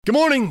Good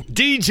morning,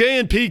 DJ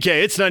and PK.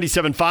 It's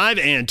 97.5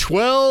 and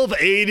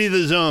 1280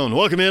 The Zone.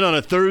 Welcome in on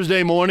a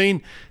Thursday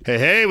morning.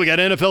 Hey, we got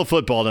NFL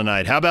football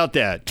tonight. How about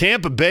that?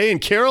 Tampa Bay and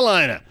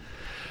Carolina.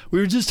 We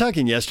were just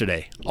talking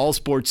yesterday. All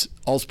sports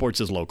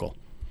is local.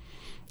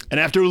 And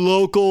after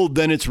local,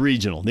 then it's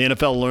regional. The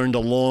NFL learned a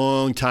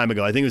long time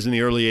ago. I think it was in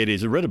the early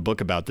 80s. I read a book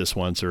about this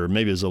once, or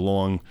maybe it was a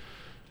long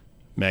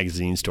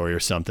magazine story or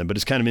something, but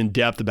it's kind of in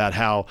depth about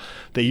how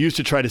they used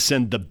to try to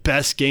send the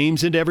best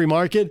games into every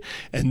market,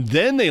 and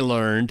then they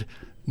learned,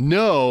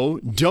 no,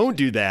 don't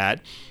do that.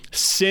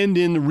 Send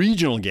in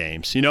regional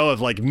games. You know,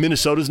 if like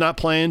Minnesota's not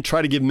playing,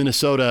 try to give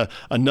Minnesota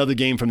another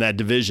game from that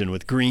division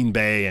with Green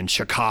Bay and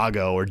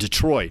Chicago or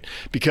Detroit,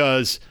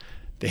 because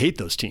they hate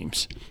those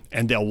teams,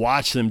 and they'll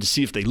watch them to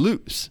see if they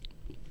lose.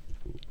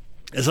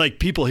 It's like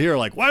people here are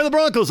like, why are the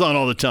Broncos on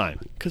all the time?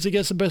 Because he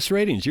gets the best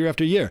ratings year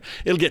after year.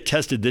 It'll get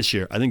tested this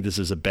year. I think this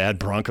is a bad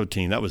Bronco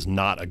team. That was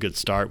not a good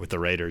start with the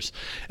Raiders.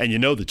 And you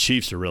know the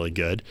Chiefs are really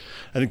good.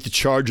 I think the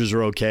Chargers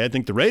are okay. I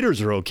think the Raiders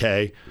are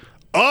okay.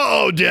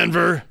 Uh-oh,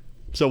 Denver.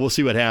 So we'll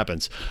see what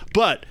happens.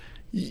 But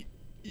we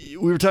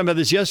were talking about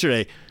this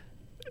yesterday.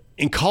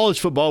 In college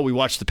football, we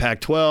watch the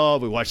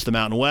Pac-12, we watch the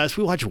Mountain West,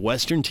 we watch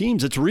Western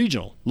teams. It's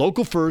regional.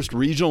 Local first,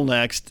 regional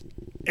next,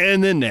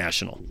 and then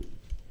national.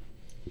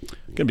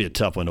 Going to be a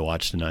tough one to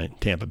watch tonight.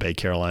 Tampa Bay,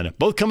 Carolina.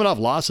 Both coming off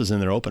losses in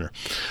their opener.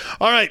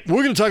 All right,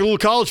 we're going to talk a little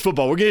college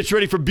football. We're going to get you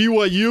ready for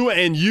BYU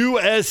and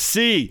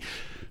USC.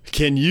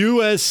 Can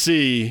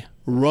USC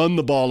run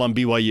the ball on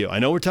BYU? I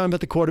know we're talking about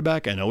the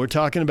quarterback. I know we're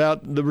talking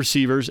about the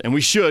receivers, and we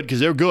should because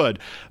they're good.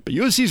 But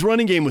USC's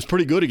running game was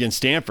pretty good against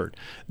Stanford.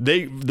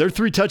 Their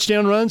 3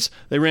 touchdown runs,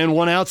 they ran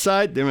one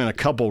outside. They ran a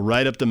couple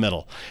right up the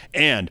middle.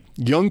 And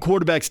young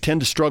quarterbacks tend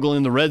to struggle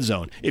in the red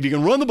zone. If you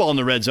can run the ball in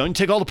the red zone, you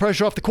take all the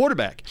pressure off the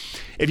quarterback.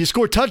 If you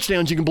score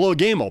touchdowns, you can blow a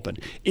game open.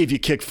 If you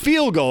kick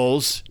field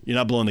goals, you're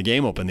not blowing the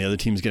game open. The other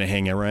team's going to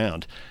hang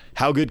around.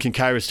 How good can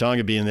Kyrus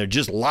Tonga be in there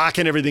just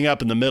locking everything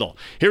up in the middle?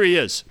 Here he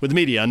is with the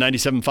media on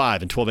 97.5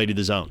 and 1280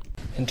 The Zone.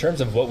 In terms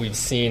of what we've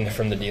seen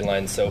from the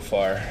D-line so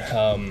far,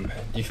 do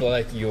you feel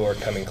like you're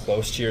coming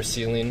close to your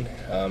ceiling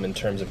in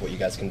terms of what you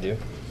guys can do?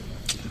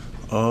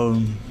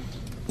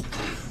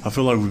 I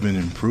feel like we've been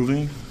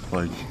improving,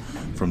 like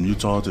from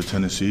Utah to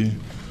Tennessee.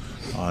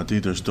 I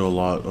think there's still a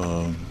lot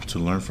to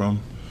learn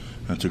from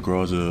and to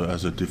grow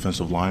as a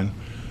defensive line.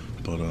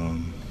 But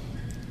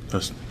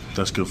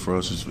that's good for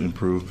us, is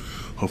improve.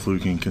 Hopefully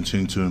we can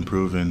continue to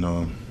improve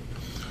and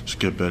just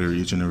get better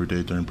each and every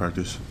day during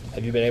practice.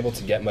 Have you been able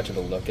to get much of a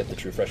look at the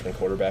true freshman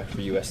quarterback for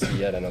USC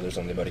yet? I know there's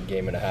only about a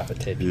game and a half of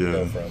tape you can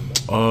go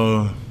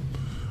from.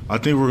 I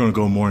think we're going to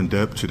go more in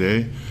depth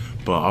today,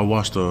 but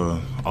I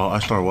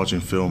started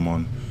watching film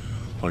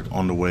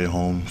on the way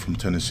home from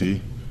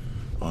Tennessee,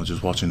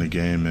 just watching the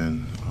game,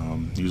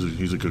 and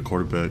he's a good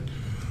quarterback,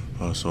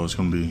 so it's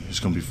gonna be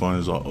fun.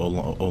 His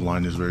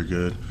O-line is very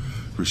good.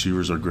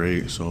 Receivers are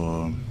great,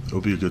 so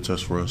it'll be a good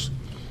test for us.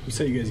 You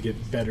said you guys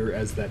get better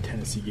as that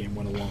Tennessee game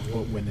went along.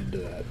 What went into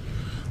that?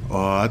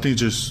 I think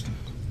just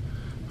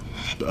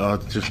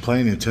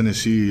playing in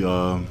Tennessee,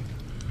 a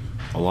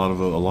lot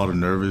of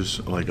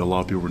nervous. Like a lot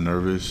of people were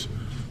nervous,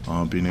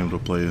 being able to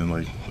play in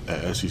like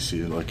at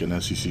SEC, like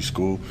an SEC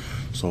school.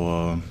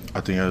 So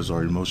I think as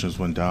our emotions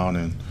went down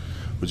and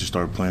we just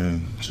started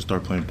playing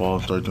ball,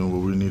 started doing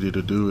what we needed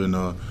to do, and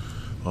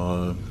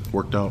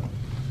worked out.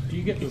 Do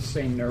you get those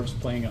same nerves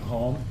playing at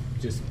home,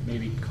 just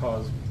maybe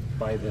caused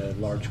by the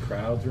large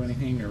crowds or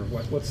anything, or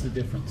what's the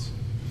difference?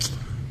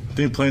 I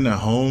think playing at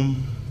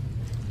home,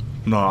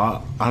 no,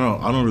 I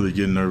don't really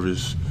get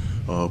nervous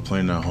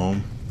playing at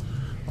home.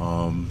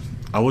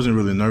 I wasn't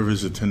really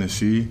nervous at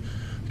Tennessee,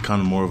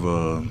 kind of more of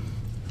a,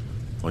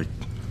 like,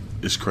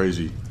 it's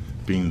crazy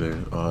being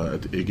there.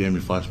 It gave me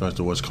flashbacks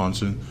to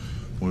Wisconsin.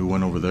 When we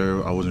went over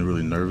there, I wasn't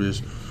really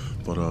nervous,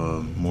 but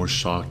more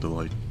shocked at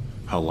like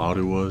how loud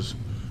it was.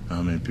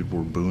 I mean, people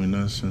were booing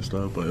us and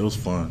stuff, but it was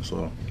fun.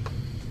 So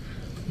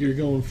you're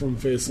going from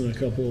facing a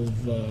couple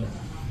of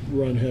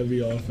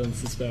run-heavy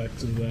offenses back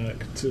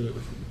to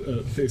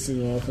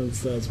facing an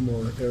offense that has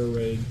more air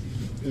raid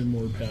and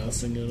more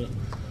passing in it.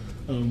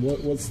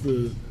 What's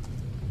the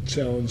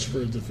challenge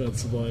for a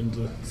defensive line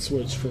to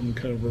switch from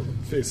kind of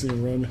facing a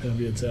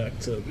run-heavy attack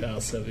to a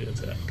pass-heavy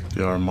attack?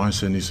 Yeah, our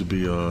mindset needs to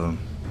be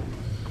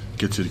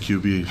get to the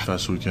QB as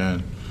fast as we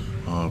can,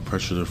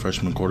 pressure the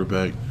freshman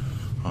quarterback.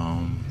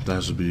 That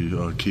has to be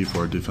key for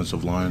our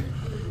defensive line.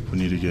 We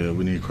need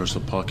to crush the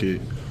pocket.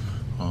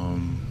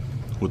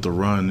 With the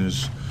run,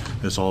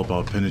 it's all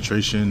about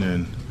penetration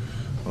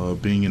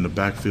and being in the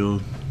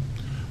backfield.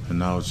 And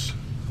now it's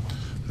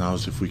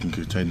if we can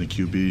contain the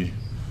QB,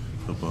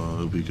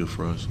 it'll be good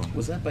for us. So.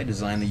 Was that by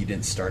design that you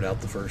didn't start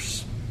out the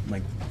first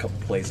couple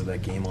plays of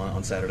that game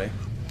on Saturday?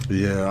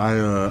 Yeah,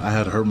 I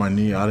had hurt my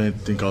knee. I didn't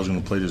think I was going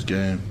to play this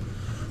game,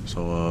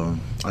 so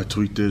I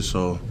tweaked it.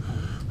 So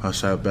I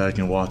sat back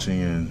and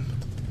watching and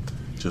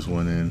just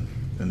went in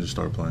and just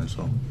started playing.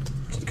 So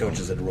the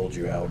coaches had rolled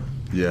you out.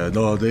 Yeah,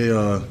 no, they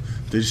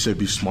just said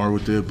be smart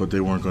with it, but they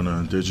weren't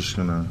gonna. They're just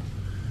gonna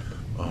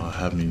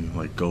have me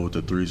like go with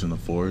the 3s and the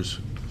 4s,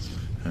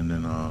 and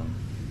then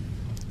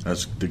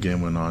as the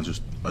game went on, I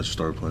just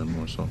started playing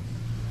more. So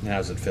How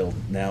does it feel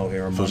now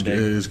here on feels Monday?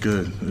 good. It's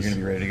good. You're going to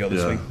be ready to go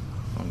this week?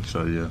 I'm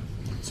excited. Yeah.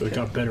 So it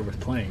got better with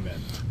playing then.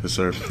 Yes,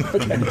 sir.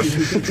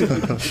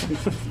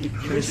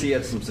 Tennessee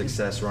had some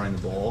success running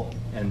the ball,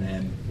 and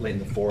then late in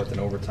the fourth and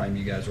overtime,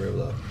 you guys were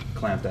able to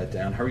clamp that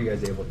down. How are you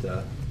guys able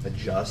to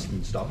adjust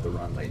and stop the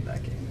run late in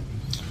that game?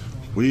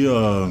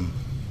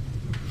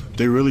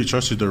 They really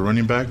trusted their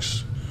running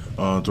backs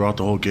throughout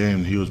the whole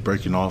game. He was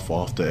breaking off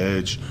the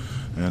edge,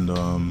 and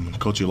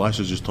Coach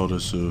Elisha just told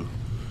us to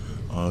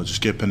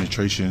just get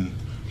penetration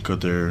because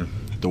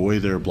the way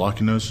they're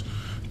blocking us,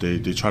 they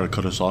try to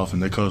cut us off,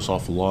 and they cut us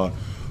off a lot.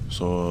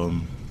 So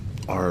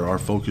our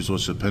focus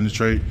was to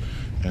penetrate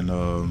and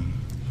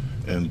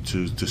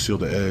to seal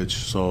the edge.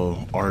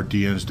 So our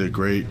DNs did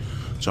great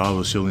job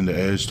of sealing the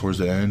edge towards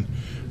the end,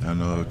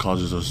 and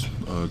causes us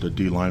the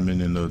D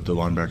linemen and the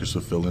linebackers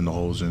to fill in the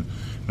holes and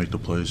make the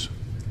plays.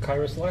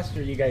 Kairos, last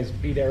year you guys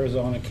beat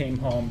Arizona, came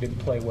home, didn't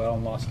play well,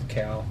 and lost to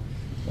Cal.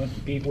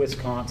 Beat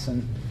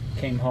Wisconsin,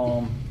 came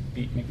home,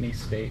 beat McNeese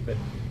State, but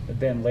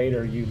then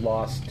later you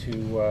lost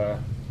to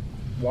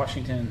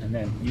Washington and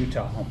then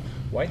Utah home.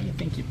 Why do you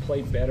think you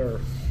played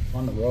better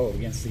on the road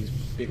against these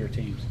bigger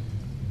teams?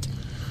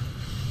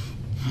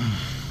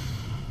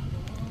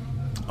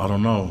 I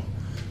don't know.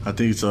 I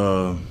think it's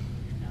I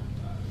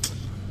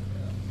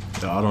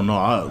don't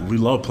know. We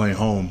love playing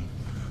home.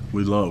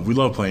 We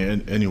love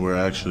playing anywhere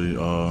actually.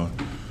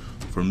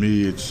 For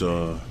me, it's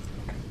I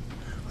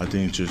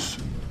think just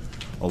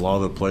a lot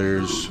of the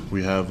players,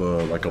 we have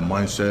like a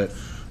mindset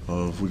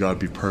of we gotta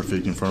be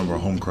perfect in front of our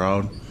home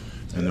crowd,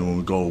 and then when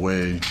we go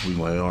away, we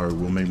like, all right,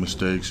 we'll make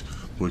mistakes,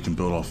 but we can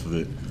build off of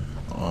it.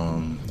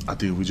 I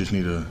think we just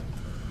need to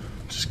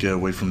just get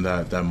away from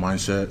that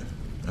mindset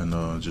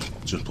and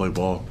just play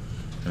ball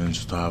and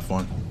just to have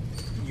fun.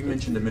 You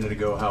mentioned a minute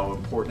ago how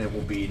important it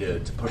will be to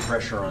put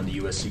pressure on the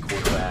USC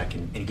quarterback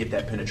and get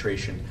that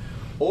penetration.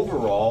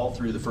 Overall,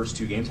 through the first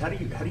two games, how do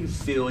you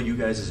feel you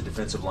guys as a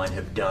defensive line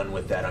have done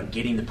with that on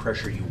getting the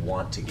pressure you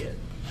want to get?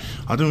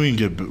 I think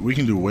we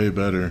can do way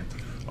better.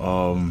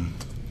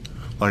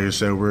 Like I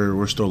said,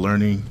 we're still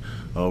learning,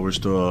 we're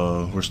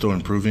still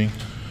improving,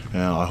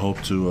 and I hope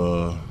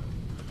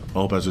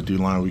as a D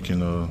line we can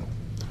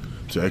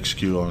to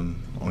execute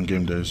on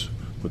game days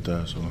with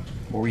that. So.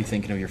 What were you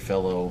thinking of your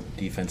fellow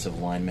defensive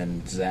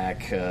lineman,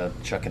 Zach,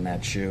 chucking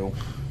that shoe?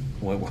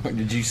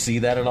 Did you see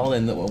that at all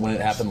when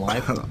it happened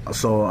live?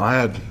 So I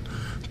had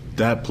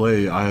that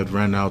play. I had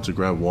ran out to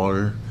grab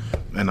water,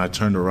 and I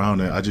turned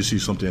around and I just see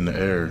something in the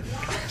air.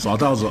 So I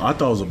thought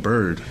it was a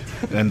bird,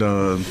 and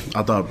I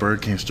thought a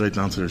bird came straight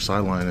down to their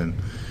sideline, and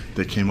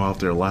they came off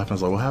there laughing. I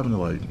was like, "What happened to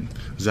like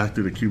Zach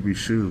threw the QB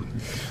shoe?"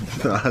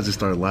 I just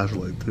started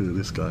laughing like, "Dude,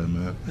 this guy,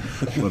 man."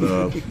 But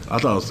I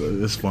thought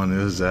it's funny.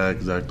 It's Zach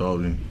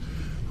Dalby.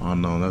 I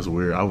don't know, that's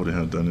weird. I wouldn't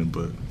have done it,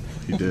 but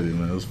he did it,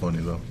 man. It was funny,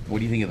 though. What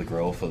do you think of the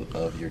growth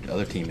of your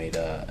other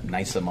teammate,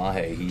 Nisa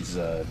Mahe? He's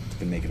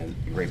been making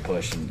a great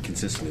push and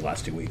consistently the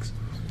last 2 weeks.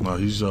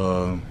 He's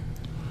I'm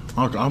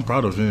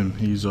proud of him.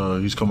 He's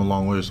come a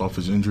long ways off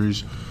his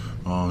injuries.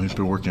 He's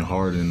been working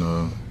hard,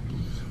 and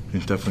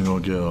he's definitely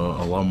going to get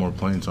a lot more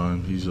playing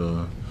time. He's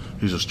a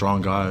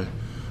strong guy,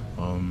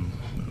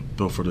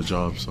 built for the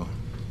job, so.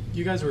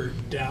 You guys were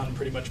down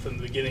pretty much from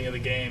the beginning of the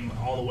game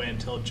all the way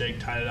until Jake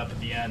tied it up at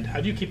the end. How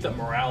do you keep that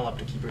morale up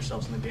to keep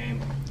yourselves in the game?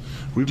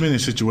 We've been in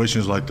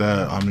situations like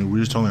that. I mean, we're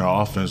just telling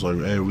our offense, like,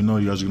 hey, we know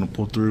you guys are going to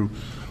pull through.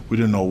 We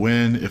didn't know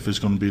when, if it's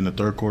going to be in the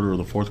third quarter or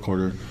the fourth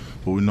quarter,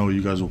 but we know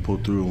you guys will pull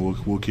through,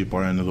 and we'll keep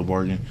our end of the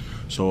bargain.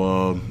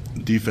 So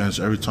defense,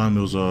 every time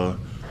it was so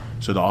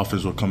the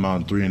offense will come out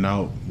and 3 and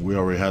out, we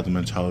already had the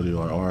mentality,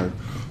 like, all right,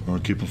 we're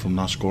going to keep them from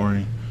not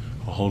scoring.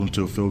 I'll hold them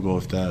to a field goal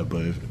if that,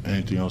 but if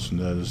anything else than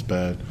that is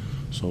bad.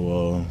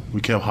 So we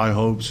kept high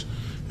hopes,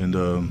 and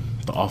the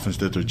offense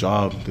did their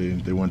job.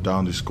 They went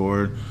down, they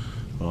scored.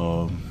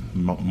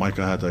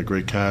 Micah had that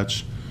great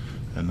catch,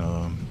 and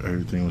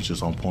everything was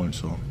just on point.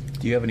 So,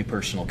 do you have any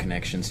personal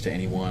connections to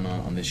anyone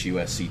on this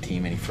USC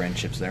team? Any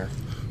friendships there?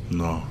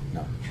 No,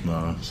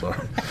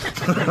 sorry.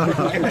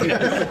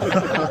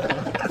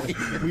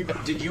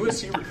 Did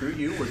USC recruit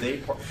you? Were they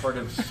part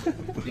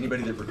of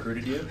anybody that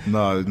recruited you?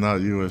 No,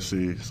 not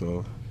USC.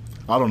 So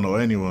I don't know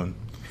anyone.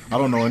 I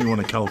don't know anyone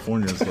in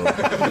California. So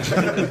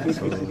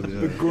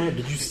yeah. But growing up,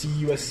 did you see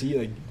USC,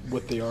 like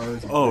what they are?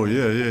 Oh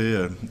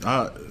yeah.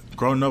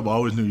 Growing up, I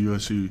always knew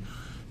USC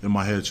in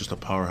my head. It's just a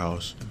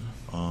powerhouse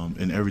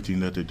in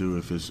everything that they do.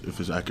 If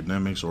it's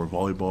academics or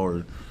volleyball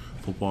or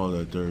football,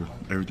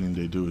 everything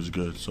they do is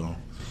good. So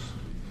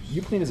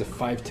you played as a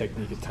 5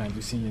 technique at times.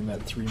 We've seen you in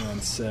that 3-man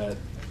set.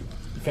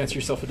 You fancy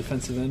yourself a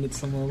defensive end at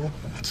some level?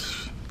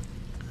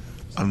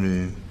 I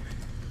mean,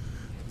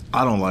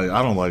 I don't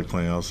like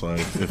playing outside.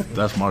 If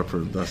that's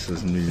that's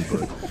just me.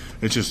 But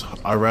it's just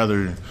I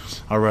rather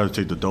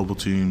take the double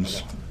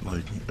teams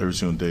like every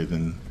single day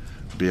than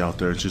be out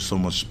there. It's just so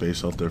much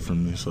space out there for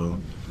me. So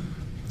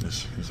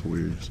It's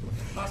weird. So.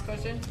 Last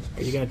question.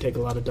 Are you going to take a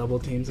lot of double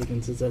teams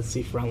against this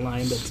SC front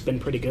line that's been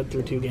pretty good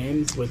through 2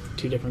 games with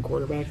 2 different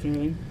quarterbacks and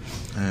everything?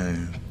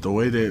 And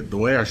the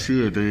way I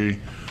shoot,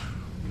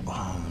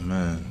 oh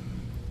man,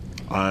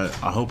 I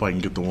hope I can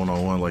get the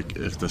one-on-one. Like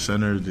if the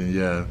center, then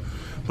yeah,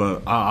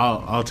 but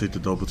I'll take the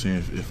double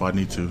team if I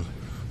need to.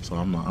 So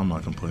I'm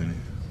not complaining.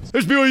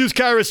 There's BYU's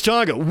Kairos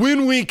Tonga.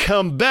 When we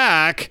come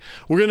back,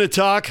 we're going to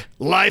talk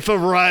Life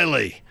of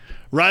Riley.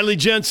 Riley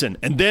Jensen,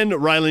 and then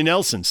Riley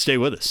Nelson. Stay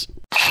with us.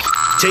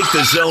 Take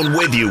the Zone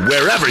with you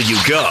wherever you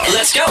go.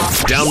 Let's go.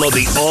 Download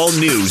the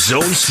all-new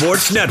Zone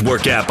Sports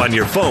Network app on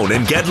your phone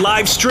and get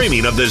live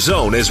streaming of the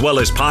Zone as well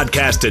as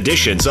podcast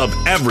editions of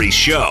every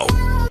show.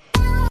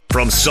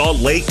 From Salt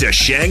Lake to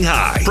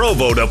Shanghai,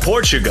 Provo to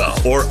Portugal,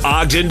 or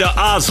Ogden to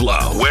Oslo,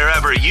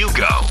 wherever you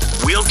go,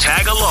 we'll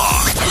tag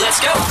along.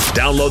 Let's go.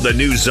 Download the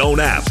new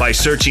Zone app by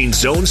searching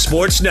Zone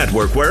Sports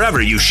Network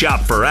wherever you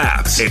shop for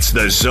apps. It's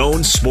the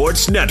Zone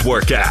Sports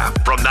Network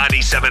app from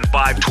 97.5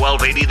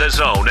 1280 The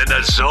Zone and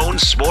the Zone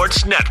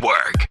Sports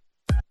Network.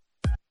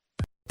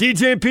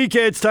 DJ and PK,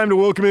 it's time to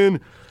welcome in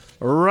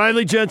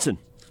Riley Jensen,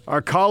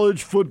 our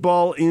college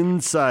football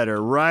insider.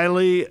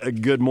 Riley,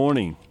 good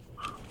morning.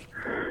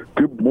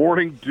 Good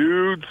morning,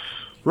 dudes.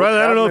 Riley,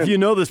 I don't know if you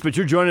know this, but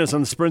you're joining us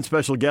on the Sprint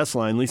Special Guest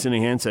Line. Lease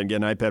any handset and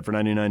get an iPad for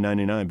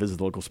 $99.99. Visit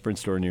the local Sprint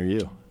store near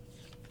you.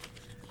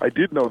 I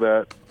did know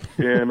that,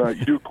 and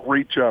you do a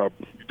great job.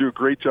 You do a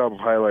great job of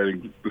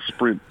highlighting the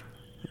Sprint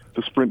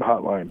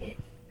hotline.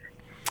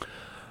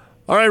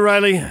 All right,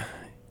 Riley.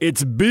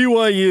 It's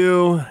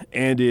BYU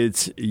and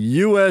it's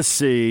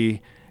USC,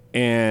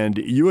 and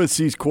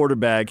USC's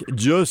quarterback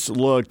just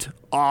looked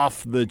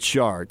off the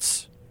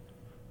charts.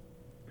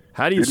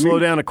 How do you slow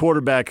down a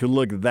quarterback who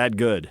looked that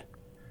good?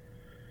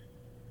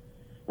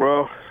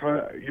 Well,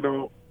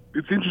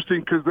 it's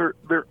interesting because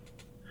there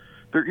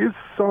is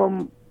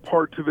some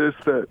part to this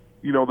that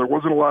there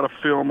wasn't a lot of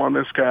film on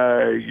this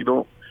guy. You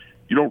don't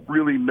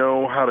really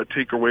know how to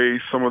take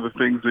away some of the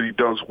things that he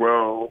does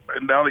well.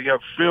 And now that you have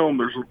film,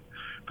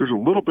 there's a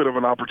little bit of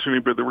an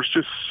opportunity, but there was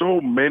just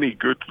so many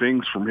good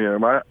things from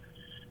him. I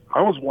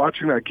was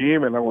watching that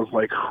game and I was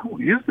like, who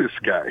is this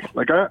guy?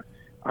 Like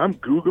I'm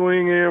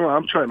Googling him.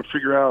 I'm trying to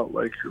figure out,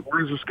 like,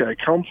 where does this guy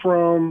come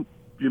from?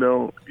 He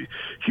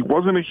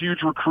wasn't a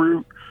huge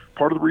recruit.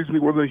 Part of the reason he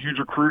wasn't a huge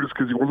recruit is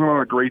because he wasn't on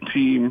a great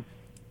team.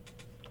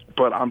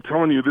 But I'm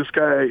telling you, this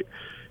guy,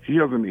 he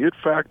has an it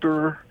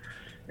factor.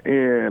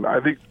 And I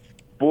think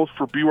both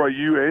for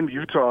BYU and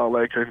Utah,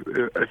 like,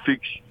 I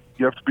think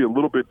you have to be a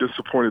little bit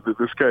disappointed that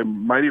this guy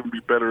might even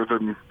be better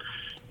than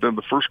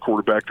the first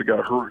quarterback that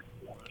got hurt.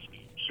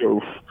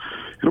 So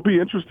it'll be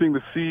interesting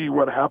to see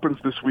what happens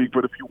this week.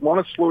 But if you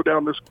want to slow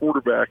down this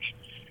quarterback,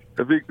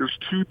 I think there's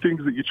 2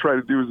 things that you try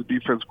to do as a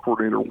defense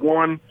coordinator.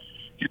 1,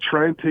 you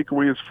try and take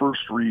away his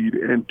first read.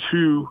 And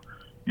 2,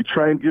 you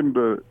try and get him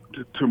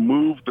to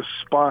move the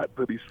spot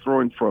that he's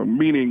throwing from.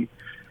 Meaning,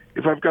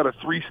 if I've got a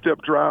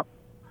 3-step drop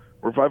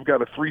or if I've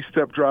got a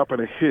 3-step drop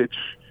and a hitch,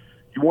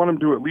 you want him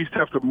to at least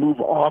have to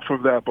move off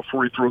of that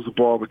before he throws the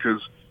ball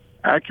because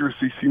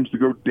accuracy seems to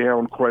go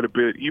down quite a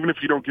bit, even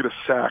if you don't get a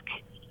sack.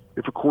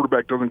 If a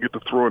quarterback doesn't get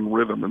to throw in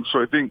rhythm. And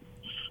so I think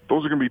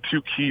those are going to be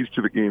 2 keys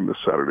to the game this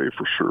Saturday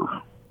for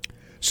sure.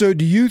 So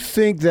do you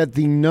think that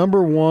the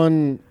number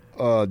one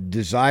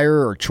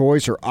desire or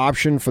choice or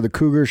option for the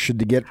Cougars should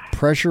to get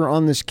pressure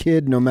on this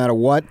kid no matter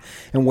what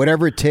and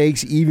whatever it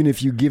takes, even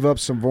if you give up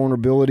some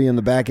vulnerability in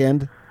the back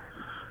end?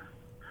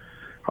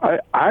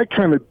 I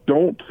kind of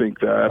don't think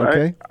that.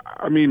 Okay.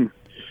 I mean,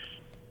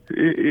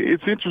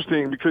 it's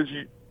interesting because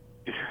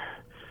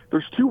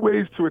there's 2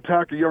 ways to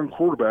attack a young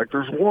quarterback.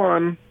 There's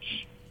one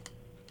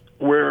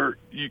where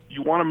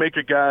you want to make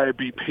a guy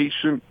be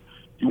patient.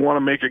 You want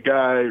to make a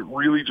guy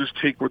really just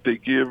take what they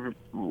give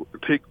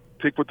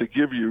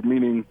you,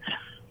 meaning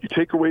you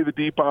take away the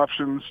deep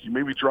options, you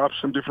maybe drop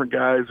some different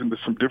guys into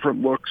some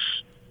different looks,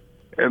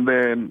 and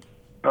then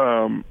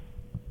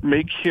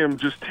make him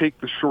just take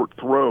the short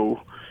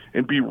throw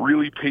and be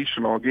really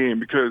patient all game.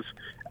 Because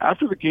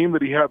after the game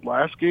that he had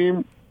last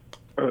game,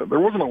 there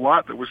wasn't a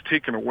lot that was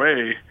taken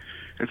away.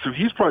 And so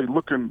he's probably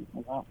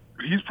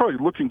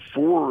looking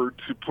forward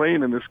to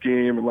playing in this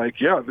game and like,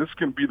 yeah, this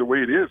can be the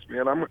way it is,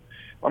 man.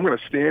 I'm going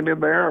to stand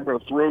in there. I'm going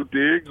to throw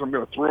digs. I'm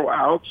going to throw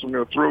outs. I'm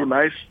going to throw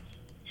nice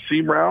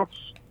seam routes,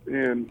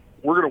 and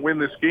we're going to win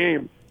this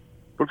game.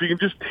 But if you can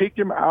just take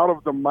him out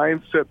of the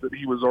mindset that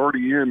he was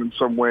already in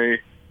some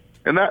way,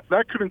 and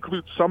that could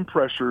include some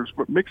pressures,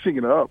 but mixing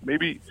it up,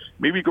 maybe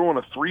go on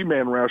a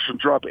 3-man rush and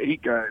drop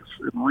 8 guys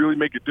and really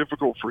make it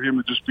difficult for him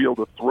to just be able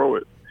to throw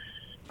it.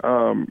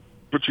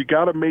 But you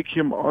got to make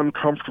him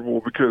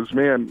uncomfortable because,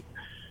 man,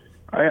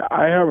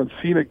 I haven't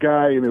seen a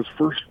guy in his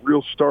first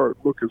real start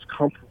look as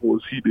comfortable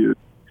as he did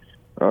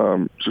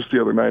just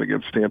the other night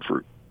against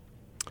Stanford.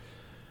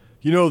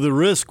 The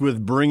risk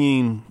with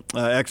bringing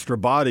extra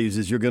bodies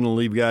is you're going to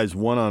leave guys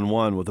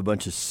one-on-one with a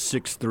bunch of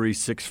 6'3",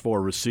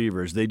 6'4"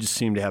 receivers. They just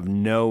seem to have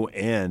no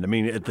end. I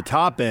mean, at the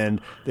top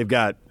end, they've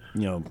got,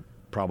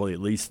 probably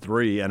at least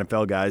 3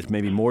 NFL guys,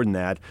 maybe more than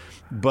that.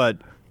 But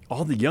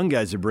all the young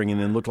guys are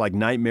bringing in look like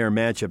nightmare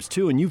matchups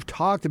too. And you've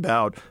talked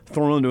about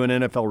throwing to an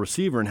NFL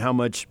receiver and how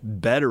much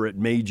better it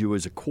made you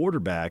as a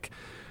quarterback.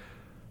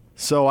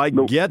 So I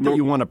get that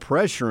you want to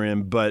pressure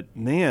him, but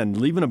man,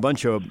 leaving a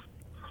bunch of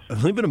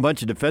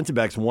defensive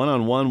backs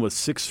one-on-one with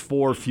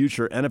 6'4"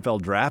 future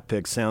NFL draft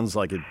picks sounds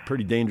like a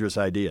pretty dangerous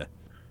idea.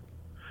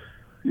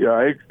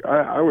 Yeah,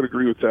 I would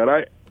agree with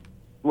that.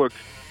 Look,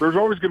 there's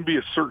always going to be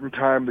a certain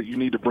time that you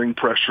need to bring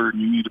pressure and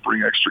you need to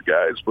bring extra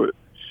guys, but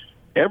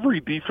every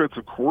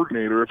defensive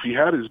coordinator, if he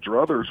had his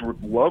druthers,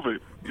 would love it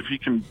if he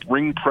can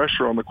bring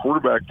pressure on the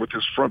quarterback with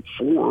his front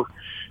four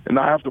and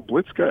not have to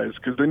blitz guys,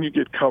 because then you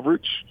get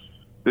coverage.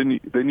 Then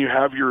you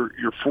have your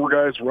four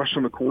guys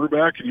rushing the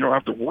quarterback, and you don't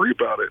have to worry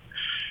about it.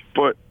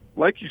 But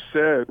like you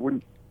said,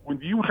 when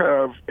you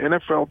have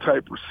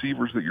NFL-type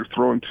receivers that you're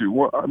throwing to,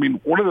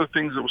 one of the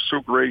things that was so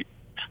great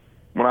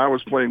when I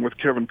was playing with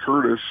Kevin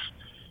Curtis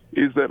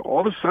is that all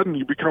of a sudden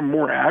you become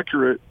more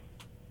accurate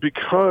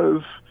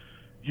because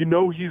you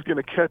know he's going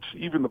to catch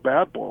even the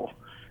bad ball.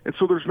 And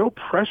so there's no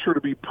pressure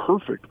to be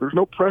perfect. There's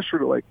no pressure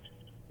to,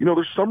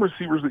 there's some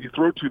receivers that you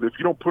throw to that if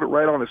you don't put it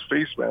right on his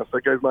face mask,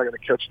 that guy's not going to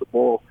catch the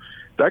ball.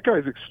 That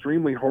guy's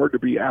extremely hard to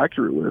be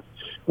accurate with.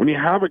 When you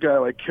have a guy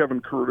like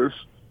Kevin Curtis,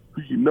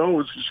 who you know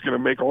is just going to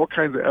make all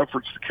kinds of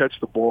efforts to catch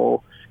the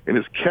ball, and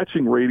his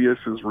catching radius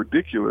is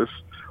ridiculous,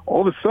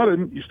 all of a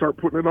sudden you start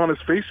putting it on his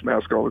face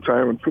mask all the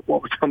time, and football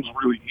becomes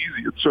really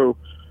easy. And so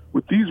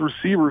with these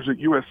receivers at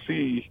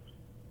USC,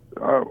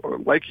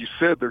 like you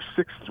said, they're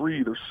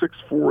 6'3", they're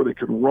 6'4", they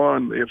can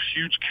run, they have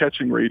huge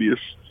catching radius.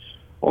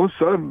 All of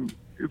a sudden,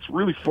 it's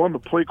really fun to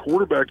play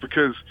quarterback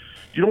because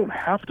you don't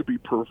have to be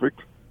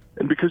perfect,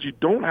 and because you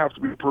don't have to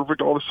be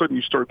perfect, all of a sudden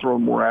you start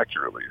throwing more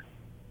accurately.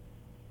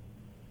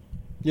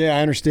 Yeah,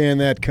 I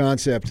understand that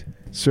concept,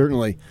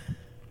 certainly.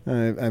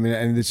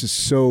 And this is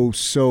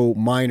so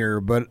minor,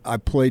 but I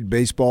played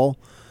baseball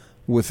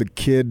with a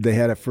kid they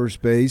had at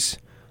first base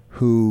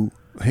who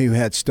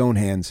had stone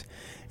hands.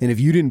 And if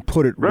you didn't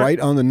put it right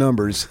on the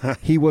numbers,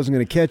 he wasn't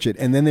going to catch it.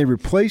 And then they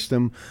replaced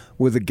him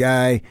with a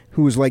guy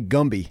who was like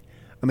Gumby.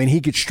 I mean,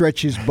 he could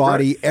stretch his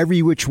body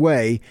every which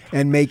way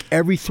and make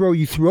every throw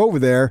you threw over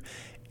there.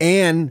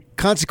 And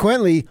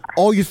consequently,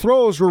 all your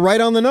throws were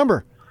right on the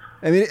number.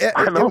 I mean,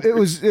 it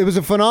was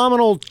a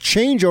phenomenal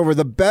changeover.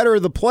 The better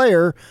the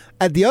player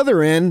at the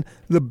other end,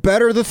 the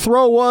better the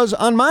throw was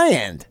on my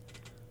end.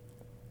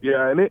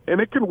 Yeah,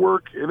 and it can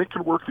work, and it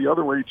can work the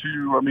other way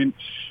too. I mean,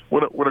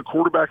 when a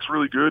quarterback's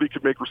really good, he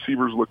can make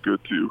receivers look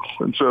good too.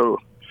 And so,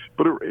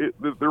 but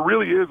there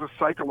really is a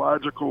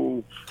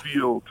psychological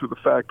feel to the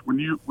fact when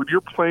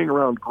you're playing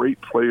around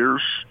great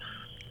players,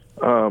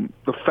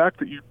 the fact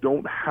that you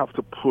don't have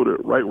to put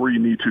it right where you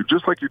need to,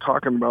 just like you're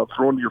talking about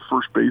throwing to your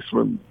first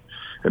baseman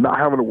and not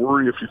having to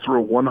worry if you throw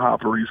a one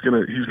hopper, he's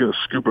gonna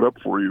scoop it up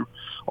for you.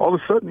 All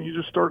of a sudden, you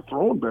just start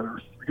throwing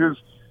better because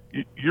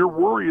your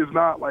worry is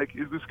not like,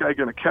 is this guy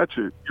going to catch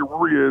it? Your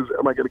worry is,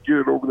 am I going to get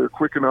it over there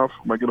quick enough?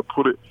 Am I going to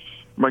put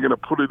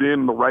it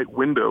in the right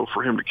window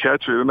for him to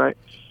catch it? And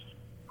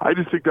I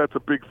just think that's a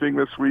big thing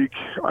this week.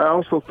 I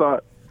also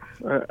thought,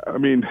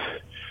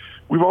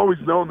 we've always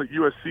known that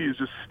USC is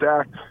just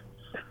stacked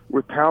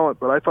with talent,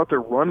 but I thought their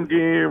run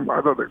game,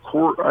 I thought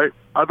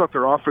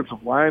their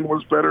offensive line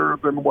was better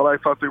than what I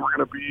thought they were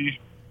going to be.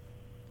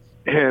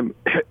 And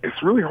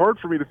it's really hard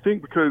for me to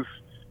think because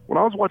when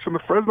I was watching the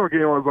Fresno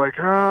game, I was like,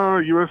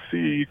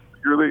 USC,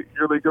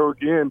 here they go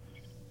again.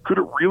 Could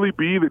it really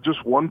be that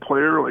just one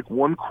player, like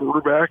one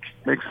quarterback,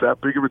 makes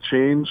that big of a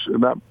change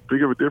and that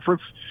big of a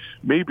difference?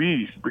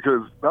 Maybe,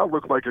 because that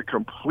looked like a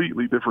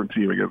completely different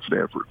team against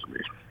Stanford to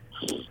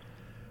me.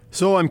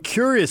 So I'm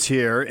curious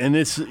here, and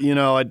this,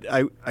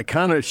 I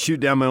kind of shoot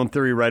down my own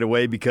theory right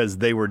away because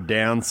they were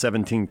down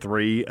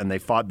 17-3 and they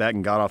fought back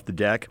and got off the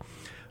deck.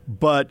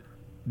 But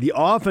the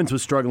offense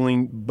was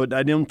struggling, but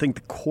I don't think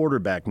the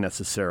quarterback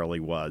necessarily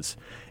was.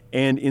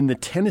 And in the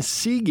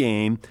Tennessee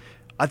game,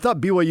 I thought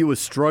BYU was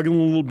struggling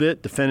a little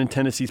bit defending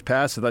Tennessee's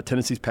pass. I thought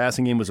Tennessee's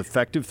passing game was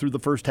effective through the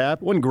first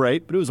half. It wasn't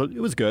great, but it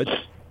was good.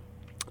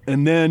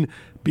 And then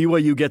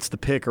BYU gets the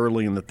pick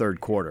early in the third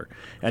quarter.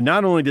 And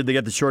not only did they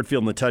get the short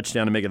field and the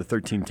touchdown to make it a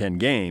 13-10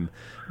 game,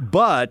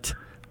 but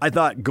I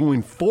thought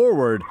going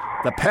forward,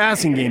 the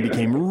passing game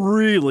became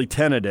really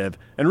tentative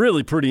and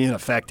really pretty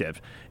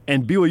ineffective.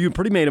 And BYU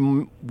pretty made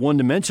them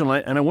one-dimensional,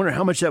 and I wonder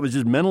how much that was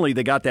just mentally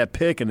they got that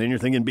pick, and then you're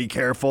thinking, be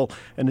careful.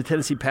 And the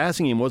Tennessee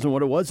passing game wasn't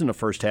what it was in the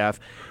first half.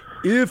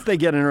 If they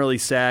get an early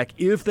sack,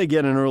 if they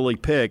get an early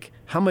pick,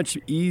 how much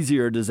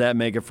easier does that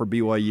make it for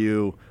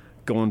BYU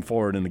going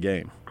forward in the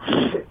game?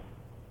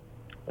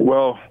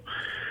 Well,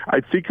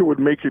 I think it would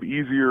make it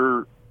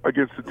easier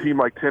against a team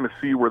like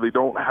Tennessee where they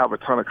don't have a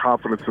ton of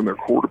confidence in their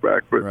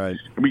quarterback. But, right.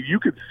 You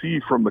could see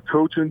from the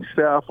coaching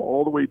staff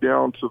all the way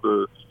down to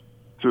the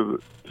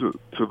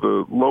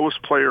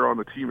lowest player on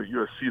the team at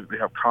USC that they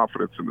have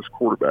confidence in this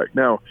quarterback.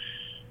 Now,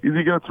 is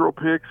he going to throw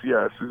picks?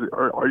 Yes.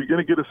 Are you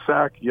going to get a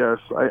sack? Yes.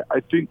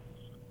 I think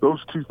those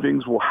two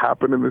things will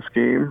happen in this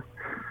game.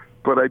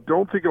 but I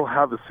don't think it'll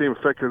have the same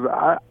effect because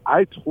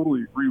I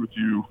totally agree with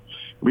you.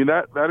 I mean,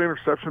 that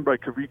interception by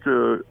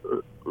Kavika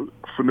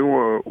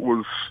Fanua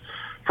was,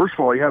 first of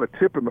all, he had a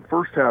tip in the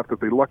first half that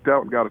they lucked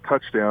out and got a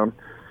touchdown.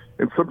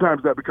 And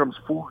sometimes that becomes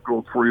fool's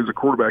gold for you as a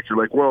quarterback. You're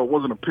like, well, it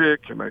wasn't a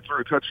pick, and I threw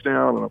a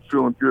touchdown, and I'm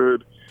feeling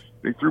good.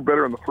 They threw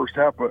better in the first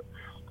half.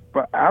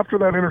 But after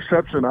that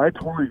interception, I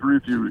totally agree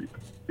with you.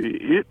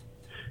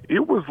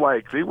 It was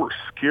like they were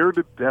scared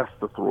to death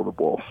to throw the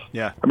ball.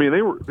 Yeah. I mean,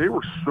 they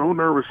were so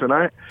nervous, and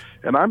I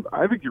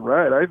think you're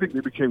right. I think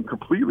they became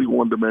completely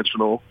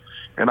one-dimensional.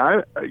 And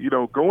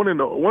going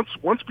into once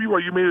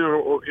BYU made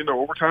it into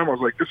overtime, I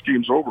was like, this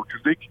game's over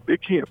because they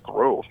can't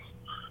throw.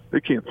 They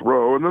can't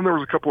throw. And then there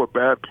was a couple of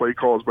bad play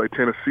calls by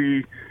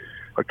Tennessee.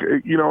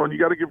 And you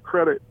got to give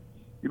credit.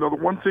 The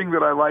one thing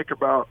that I like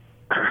about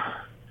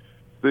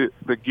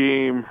the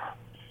game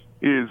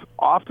is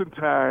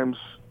oftentimes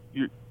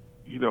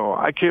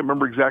I can't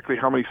remember exactly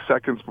how many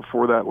seconds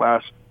before that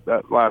last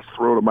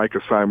throw to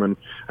Micah Simon.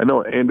 I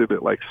know it ended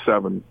at like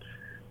 7.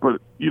 But,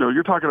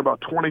 you're talking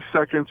about 20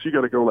 seconds. You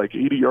got to go like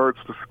 80 yards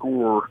to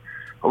score.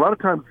 A lot of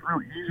times it's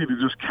really easy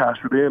to just cash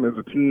it in as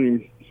a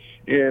team.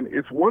 And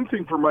it's one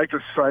thing for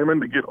Micah Simon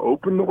to get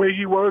open the way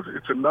he was.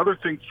 It's another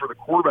thing for the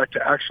quarterback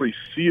to actually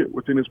see it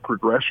within his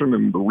progression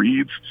and the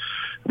reads.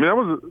 I mean,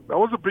 that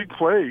was a big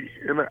play.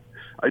 And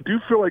I do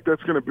feel like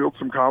that's going to build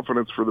some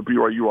confidence for the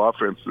BYU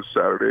offense this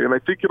Saturday. And I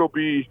think it'll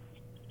be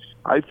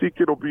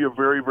a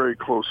very, very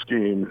close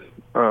game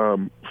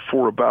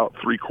for about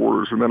 3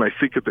 quarters. And then I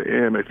think at the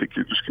end, I think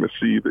you're just going to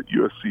see that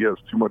USC has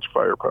too much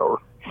firepower.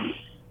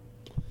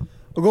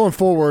 Well, going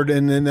forward,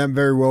 and then that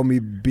very well may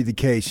be the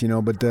case,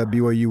 but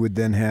BYU would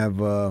then have,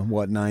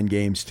 9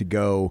 games to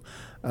go.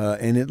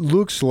 And it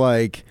looks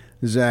like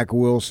Zach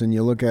Wilson,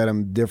 you look at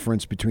him,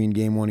 difference between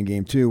game 1 and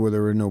game 2 where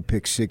there were no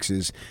pick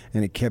sixes,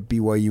 and it kept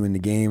BYU in the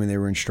game, and they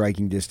were in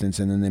striking distance,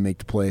 and then they make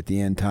the play at the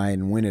end, tie it,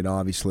 and win it,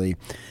 obviously.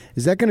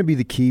 Is that going to be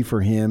the key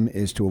for him,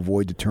 is to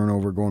avoid the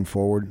turnover going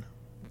forward?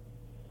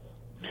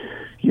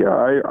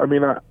 Yeah,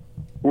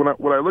 when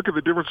I look at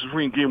the difference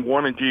between game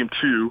 1 and game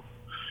 2,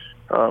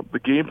 the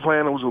game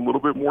plan was a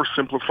little bit more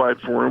simplified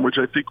for him, which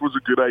I think was a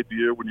good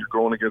idea when you're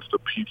going against a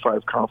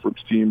P5 conference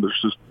team. There's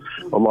just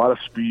a lot of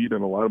speed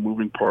and a lot of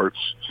moving parts.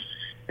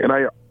 And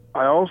I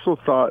also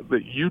thought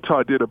that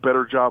Utah did a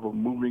better job of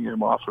moving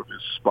him off of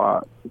his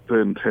spot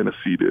than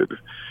Tennessee did.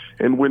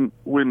 And when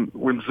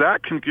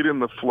Zach can get in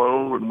the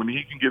flow and when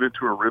he can get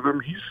into a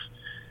rhythm,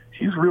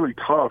 he's really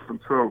tough. And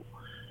so,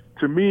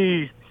 to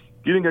me,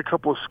 getting a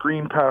couple of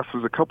screen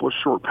passes, a couple of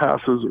short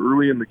passes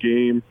early in the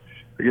game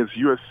against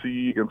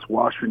USC, against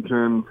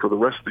Washington for the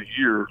rest of the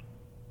year,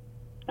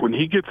 when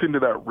he gets into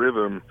that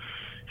rhythm,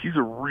 he's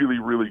a really,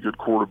 really good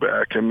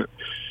quarterback. And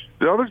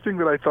the other thing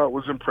that I thought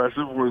was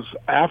impressive was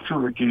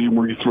after a game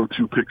where you throw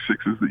 2 pick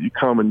sixes that you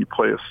come and you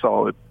played a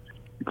solid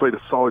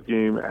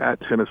game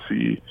at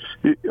Tennessee.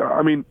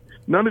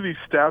 None of these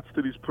stats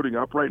that he's putting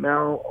up right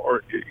now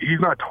he's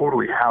not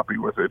totally happy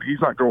with it.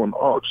 He's not going,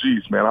 oh,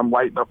 geez, man, I'm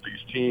lighting up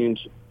these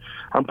teams.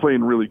 I'm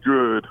playing really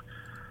good.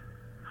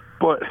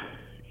 But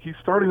he's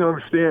starting to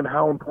understand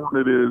how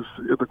important it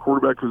is at the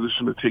quarterback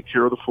position to take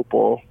care of the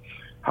football,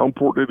 how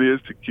important it is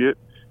to get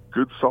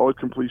good, solid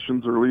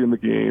completions early in the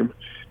game.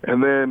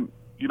 And then,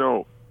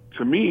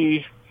 to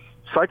me,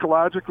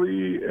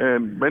 psychologically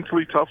and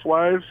mentally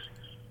tough-wise,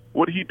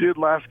 what he did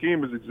last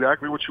game is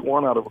exactly what you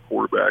want out of a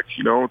quarterback.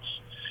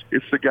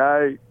 It's the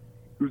guy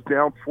who's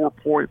down 4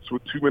 points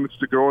with 2 minutes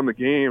to go in the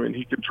game, and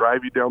he can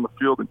drive you down the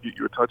field and get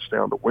you a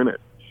touchdown to win it,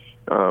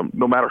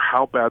 no matter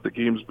how bad the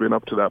game's been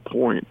up to that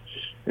point.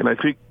 And I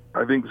think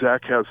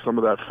Zach has some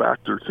of that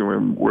factor to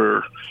him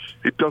where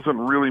it doesn't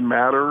really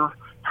matter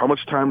how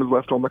much time is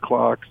left on the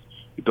clock.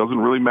 It doesn't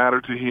really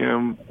matter to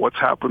him what's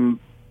happened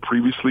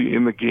previously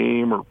in the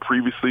game or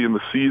previously in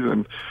the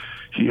season.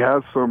 He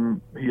has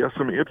some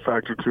it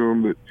factor to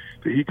him that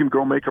he can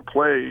go make a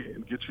play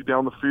and get you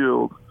down the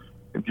field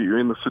and get you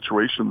in the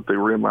situation that they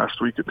were in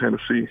last week at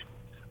Tennessee.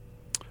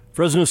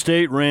 Fresno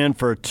State ran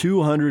for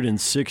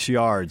 206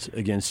 yards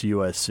against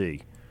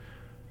USC.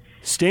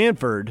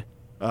 Stanford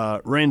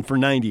ran for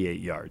 98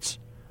 yards.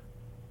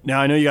 Now,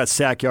 I know you got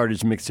sack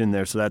yardage mixed in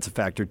there, so that's a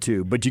factor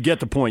too. But you get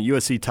the point.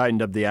 USC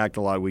tightened up the act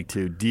a lot week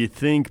 2. Do you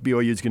think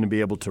BYU is going to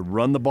be able to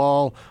run the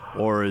ball,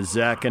 or is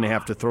Zach going to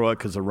have to throw it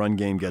because the run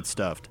game gets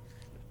stuffed?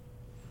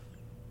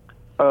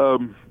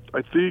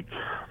 I think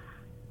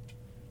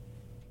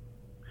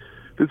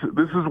this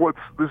is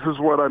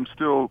what I'm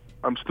still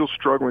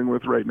struggling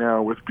with right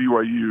now with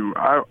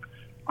BYU.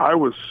 I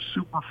was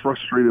super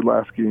frustrated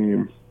last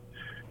game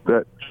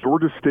that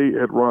Georgia State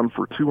had run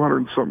for 200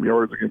 and something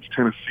yards against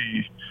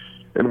Tennessee,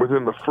 and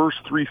within the first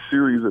 3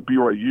 series at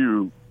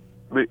BYU,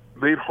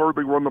 they'd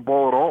hardly run the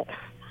ball at all.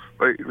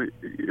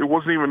 It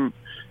wasn't even.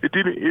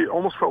 It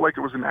almost felt like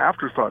it was an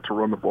afterthought to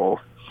run the ball,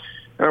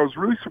 and I was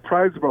really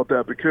surprised about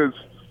that because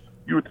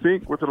you would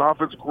think with an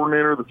offensive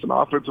coordinator that's an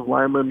offensive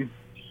lineman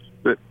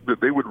that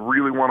they would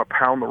really want to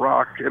pound the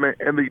rock,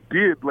 and they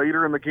did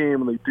later in the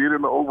game, and they did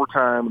in the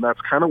overtime, and that's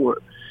kind of what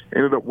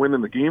ended up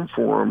winning the game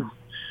for them.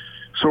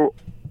 So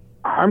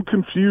I'm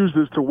confused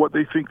as to what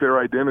they think their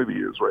identity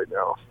is right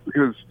now,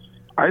 because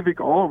I think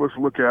all of us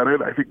look at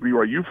it. I think the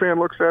BYU fan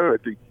looks at it.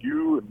 I think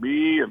you and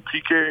me and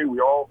PK, we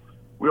all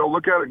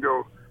look at it and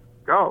go,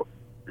 "God,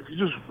 if you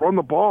just run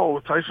the ball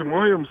with Tyson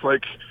Williams,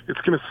 like,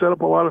 it's going to set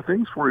up a lot of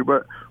things for you."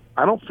 But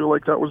I don't feel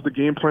like that was the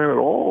game plan at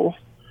all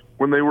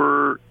when they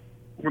were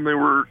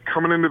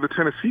coming into the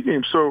Tennessee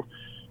game. So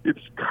it's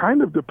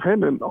kind of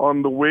dependent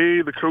on the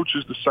way the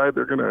coaches decide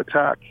they're going to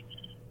attack.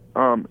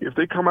 If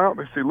they come out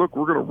and they say, "Look,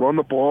 we're going to run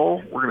the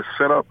ball, we're going to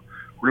set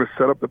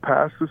up the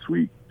pass this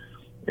week,"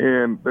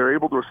 and they're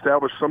able to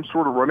establish some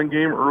sort of running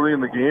game early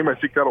in the game, I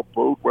think that'll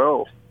bode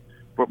well.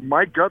 But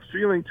my gut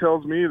feeling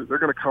tells me that they're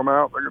going to come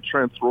out, they're going to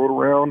try and throw it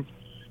around,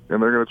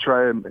 and they're going to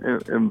try and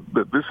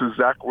that this is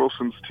Zach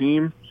Wilson's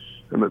team,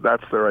 and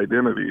that's their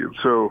identity. And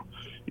so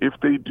if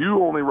they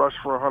do only rush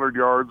for 100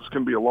 yards, it's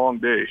going to be a long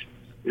day.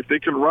 If they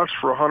can rush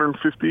for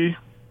 150,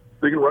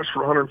 they can rush for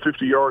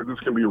 150 yards, it's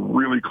going to be a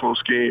really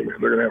close game,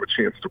 and they're going to have a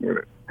chance to win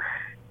it.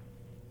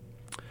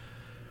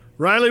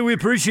 Riley, we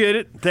appreciate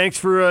it. Thanks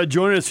for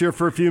joining us here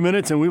for a few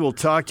minutes, and we will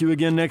talk to you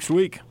again next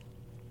week.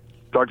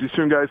 Talk to you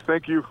soon, guys.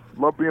 Thank you.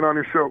 Love being on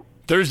your show.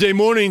 Thursday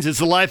mornings, it's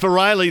the Life of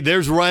Riley.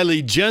 There's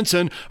Riley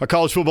Jensen, a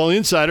college football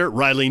insider.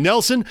 Riley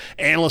Nelson,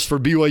 analyst for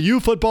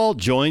BYU football,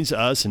 joins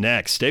us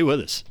next. Stay with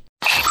us.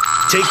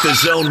 Take the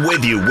Zone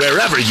with you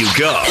wherever you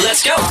go.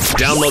 Let's go.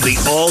 Download the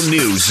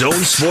all-new Zone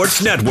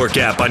Sports Network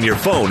app on your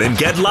phone and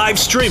get live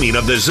streaming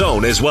of the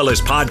Zone as well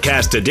as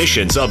podcast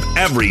editions of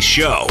every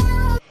show.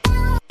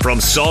 From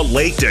Salt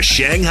Lake to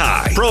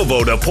Shanghai,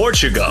 Provo to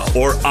Portugal,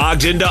 or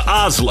Ogden to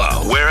Oslo,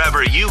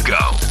 wherever you go,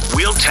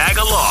 we'll tag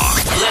along.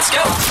 Let's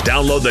go.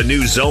 Download the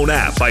new Zone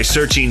app by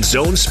searching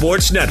Zone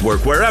Sports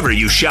Network wherever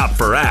you shop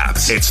for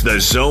apps. It's the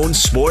Zone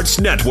Sports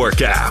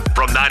Network app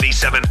from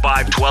 97.5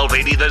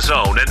 1280 The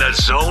Zone and the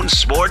Zone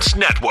Sports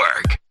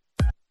Network.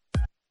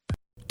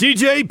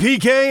 DJ,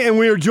 PK, and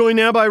we are joined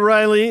now by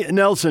Riley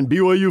Nelson,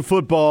 BYU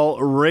football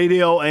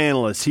radio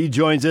analyst. He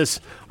joins us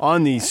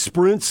on the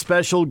Sprint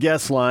special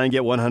guest line.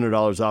 Get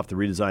 $100 off the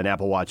redesigned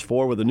Apple Watch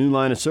 4 with a new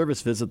line of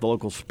service. Visit the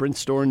local Sprint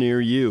store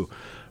near you.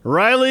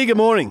 Riley, good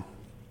morning.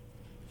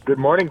 Good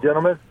morning,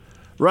 gentlemen.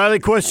 Riley,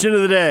 question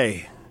of the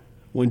day.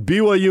 When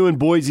BYU and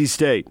Boise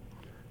State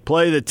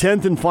play the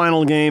 10th and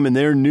final game in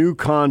their new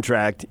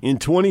contract in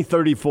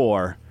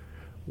 2034,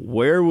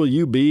 where will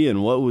you be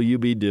and what will you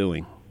be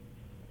doing?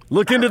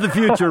 Look into the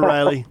future,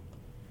 Riley.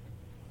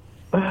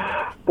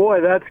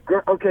 Boy, that's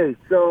great. Okay,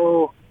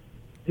 so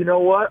you know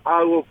what?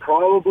 I will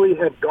probably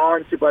have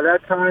gone to, by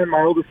that time,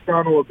 my oldest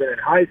son will have been in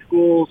high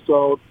school,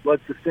 so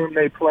let's assume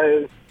they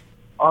play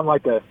on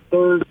like a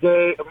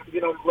Thursday.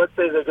 You know, let's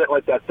say they get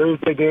like that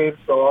Thursday game,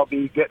 so I'll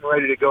be getting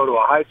ready to go to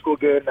a high school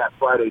game that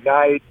Friday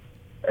night.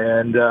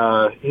 And,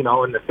 you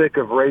know, in the thick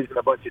of raising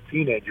a bunch of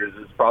teenagers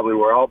is probably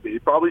where I'll be.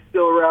 Probably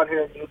still around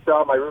here in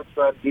Utah. My roots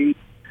run deep.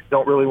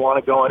 Don't really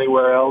want to go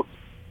anywhere else.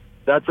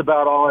 That's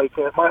about all I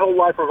can. My whole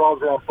life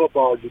revolves around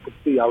football, as you can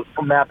see. I was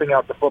mapping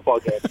out the football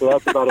game, so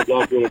that's about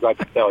as good as I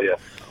can tell you.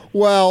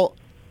 Well,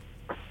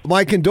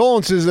 my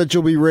condolences that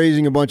you'll be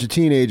raising a bunch of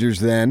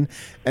teenagers then.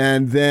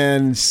 And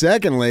then,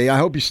 secondly, I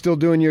hope you're still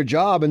doing your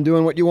job and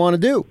doing what you want to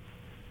do.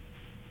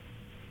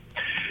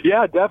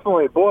 Yeah,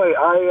 definitely. Boy,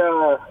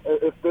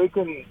 if they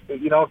can,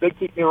 you know, if they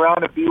keep me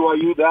around at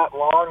BYU that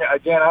long,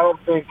 again,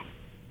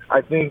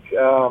 I think,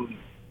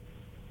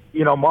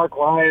 you know, Mark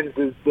Lyons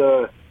is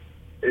the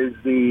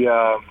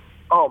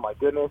oh my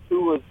goodness,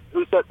 is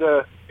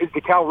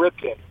the Cal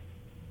Ripken.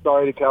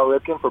 Sorry to Cal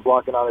Ripken for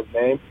blocking on his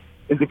name.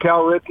 Is the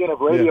Cal Ripken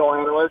of radio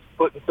analysts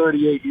putting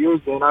 38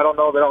 years in. I don't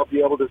know that I'll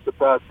be able to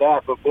surpass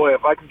that, but boy,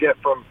 if I can get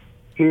from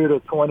here to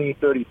 20,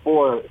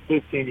 34,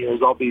 15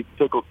 years, I'll be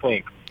tickled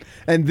pink.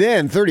 And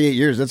then 38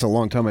 years, that's a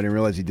long time. I didn't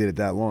realize he did it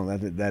that long.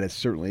 That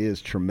certainly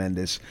is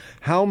tremendous.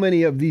 How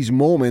many of these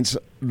moments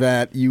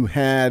that you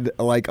had,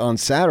 like on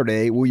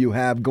Saturday, will you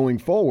have going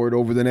forward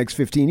over the next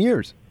 15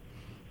 years?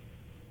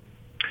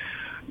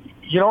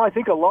 You know, I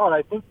think a lot.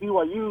 I think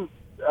BYU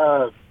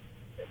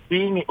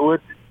being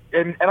with,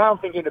 and I don't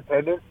think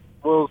independence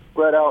will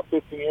spread out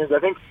 15 years. I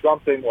think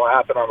something will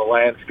happen on the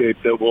landscape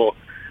that will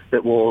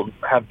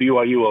have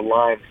BYU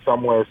aligned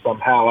somewhere,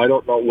 somehow. I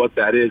don't know what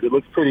that is. It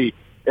looks pretty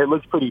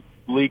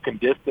bleak and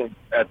distant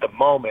at the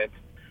moment,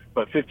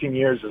 but 15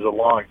 years is a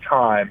long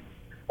time.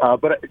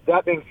 But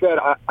that being said,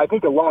 I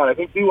think a lot. I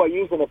think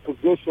BYU's in a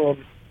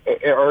position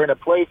or in a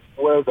place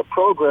where the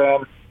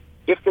program,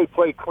 if they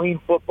play clean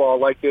football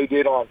like they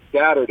did on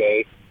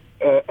Saturday,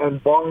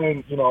 and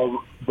barring, you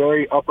know,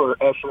 very upper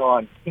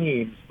echelon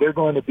teams, they're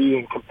going to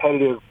be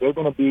they're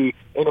going to be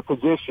in a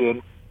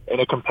position, in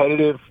a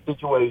competitive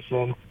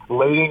situation,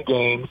 late in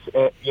games,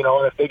 you know,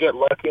 and if they get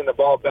lucky and the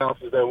ball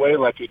bounces their way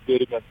like it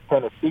did against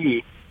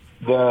Tennessee,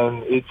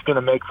 then it's going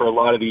to make for a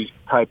lot of these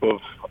type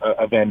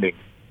of endings.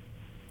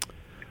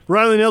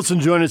 Riley Nelson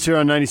joined us here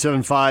on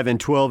 97.5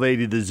 and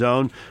 1280 The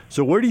Zone.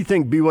 So where do you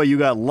think BYU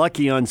got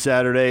lucky on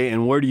Saturday,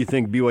 and where do you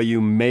think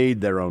BYU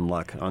made their own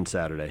luck on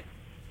Saturday?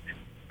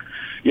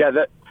 Yeah,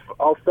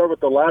 I'll start with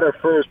the latter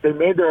first. They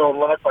made their own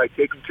luck by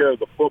taking care of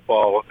the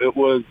football. It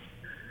was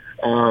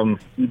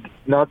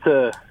Not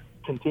to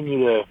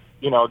continue to,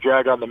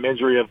 drag on the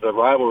misery of the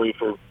rivalry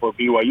for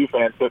BYU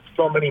fans, but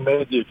so many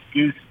made the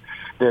excuse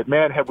that,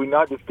 man, have we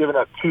not just given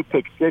up 2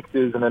 pick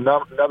sixes and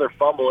another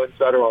fumble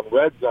inside our own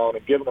red zone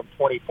and given them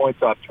 20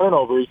 points off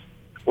turnovers,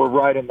 we're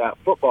right in that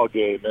football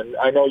game. And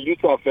I know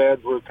Utah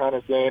fans were kind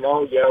of saying,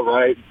 oh, yeah,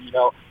 right,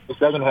 the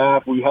second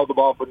half, we held the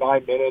ball for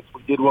 9 minutes,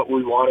 we did what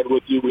we wanted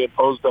with you, we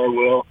imposed our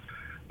will.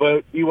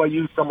 But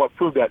BYU somewhat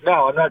proved that.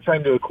 Now, I'm not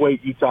trying to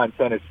equate Utah and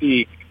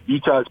Tennessee.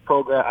 Utah's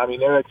program,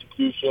 their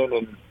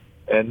execution,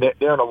 and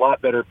they're in a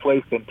lot better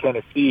place than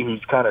Tennessee,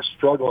 who's kind of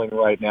struggling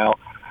right now.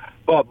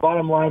 But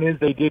bottom line is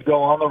they did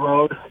go on the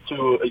road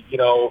to,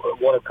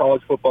 one of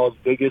college football's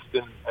biggest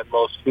and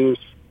most fierce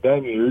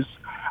venues.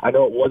 I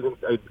know it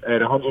wasn't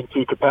at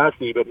 102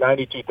 capacity, but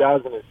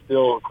 92,000 is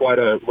still quite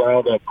a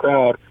riled-up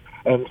crowd.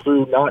 And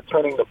through not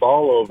turning the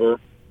ball over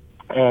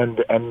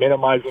and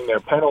minimizing their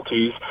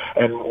penalties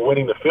and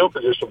winning the field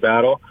position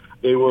battle,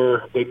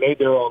 they made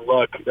their own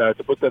luck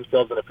to put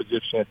themselves in a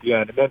position at the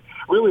end. And then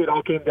really it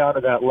all came down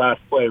to that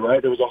last play,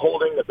 right? There was a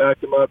holding that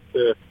backed them up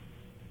to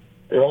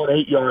their own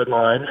 8-yard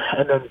line,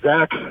 and then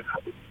Zach,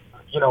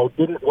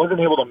 wasn't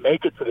able to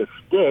make it to the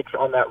sticks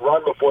on that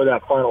run before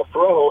that final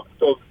throw,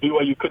 so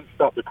BYU couldn't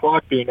stop the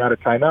clock being out of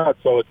timeout.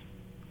 So it's,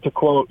 to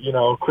quote,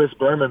 Chris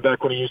Berman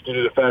back when he used to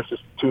do the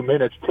fastest 2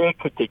 minutes, tick,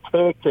 tick, tick,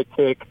 tick, tick,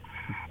 tick.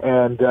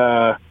 And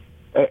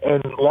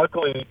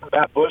luckily,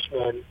 Matt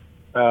Bushman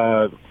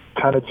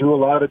kind of drew a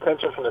lot of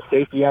attention from the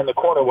safety and the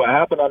corner. What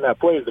happened on that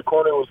play is the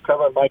corner was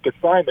covering Micah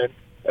Simon.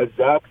 As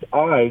Zach's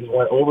eyes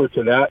went over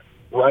to that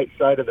right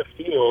side of the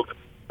field,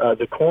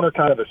 the corner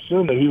kind of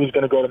assumed that he was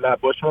going to go to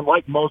Matt Bushman,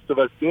 like most of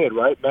us did,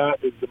 right?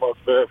 Matt is the most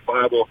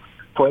verifiable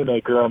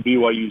playmaker on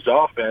BYU's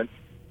offense.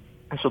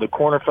 And so the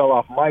corner fell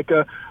off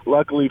Micah.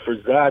 Luckily for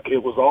Zach,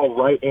 it was all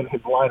right in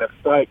his line of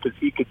sight because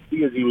he could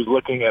see as he was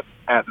looking at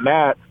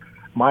Matt,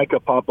 Micah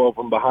pop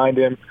open behind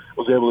him,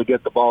 was able to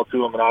get the ball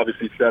to him and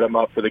obviously set him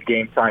up for the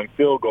game-tying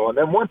field goal. And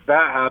then once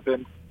that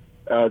happened,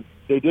 I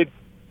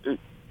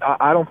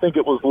don't think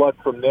it was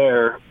luck from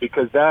there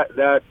because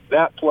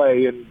that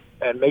play and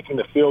making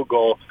the field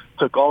goal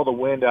took all the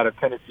wind out of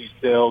Tennessee's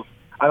sails.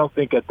 I don't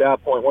think at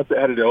that point, once it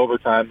headed to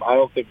overtime, I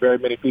don't think very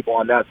many people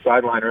on that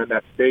sideline or in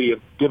that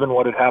stadium, given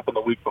what had happened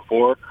the week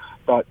before,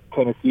 thought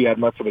Tennessee had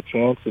much of a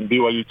chance, and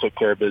BYU took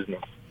care of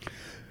business.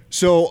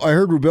 So I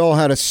heard Rubel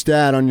had a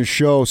stat on your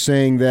show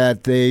saying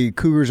that the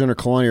Cougars under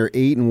Kalani are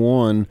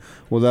 8-1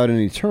 without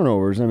any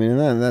turnovers. I mean,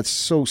 that's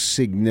so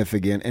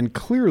significant, and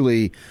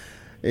clearly,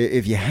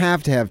 if you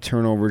have to have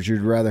turnovers,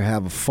 you'd rather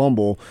have a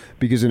fumble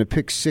because in a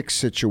pick-six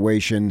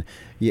situation,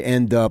 you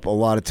end up a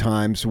lot of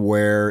times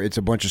where it's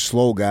a bunch of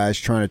slow guys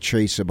trying to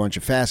chase a bunch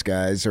of fast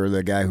guys or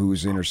the guy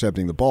who's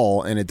intercepting the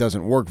ball, and it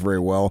doesn't work very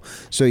well.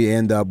 So you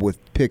end up with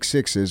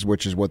pick-sixes,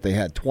 which is what they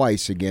had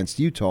twice against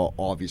Utah,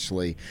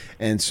 obviously.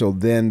 And so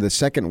then the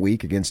second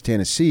week against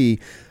Tennessee,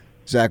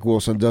 Zach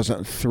Wilson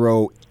doesn't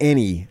throw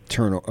any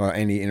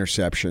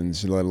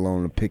interceptions, let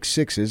alone pick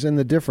sixes, and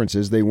the difference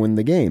is they win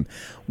the game.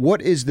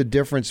 What was the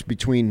difference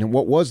between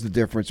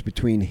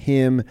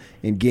him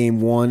in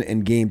Game 1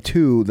 and Game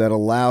 2 that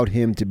allowed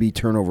him to be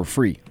turnover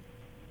free?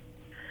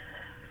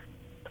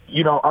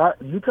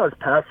 Utah's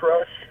pass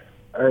rush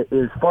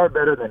is far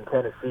better than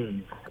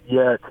Tennessee's,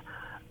 yet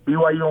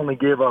BYU only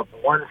gave up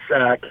 1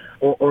 sack,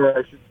 or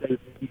I should say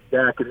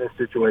Zach in this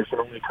situation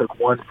only took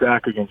 1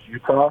 sack against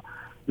Utah.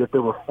 Yet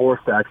there were 4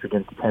 sacks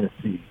against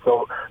Tennessee.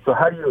 So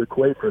how do you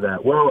equate for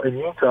that? Well, in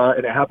Utah,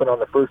 and it happened on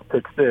the first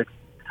pick six,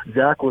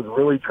 Zach was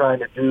really trying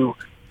to do,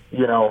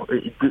 he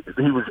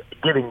was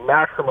giving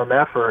maximum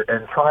effort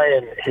and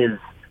trying his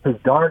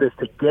darndest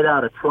to get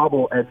out of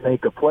trouble and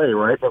make a play,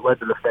 right? That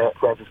led to the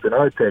Francis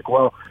Bernard pick.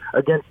 Well,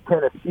 against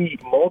Tennessee,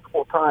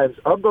 multiple times,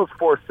 of those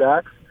 4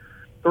 sacks,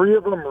 3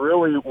 of them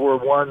really were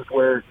ones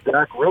where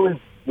Zach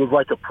really was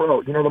like a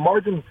pro. The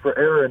margin for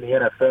error in the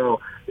NFL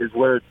is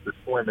where it's the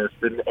slimmest,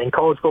 and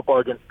college football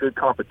against good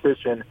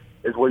competition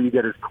is where you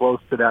get as close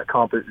to that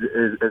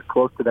as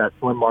close to that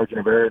slim margin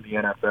of error in the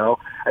NFL,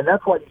 and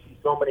that's why you see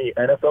so many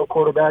NFL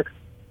quarterbacks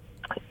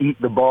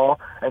eat the ball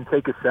and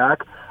take a sack,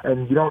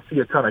 and you don't see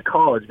a ton of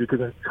college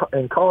because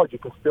in college you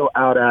can still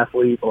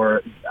out-athlete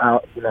or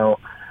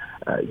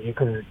you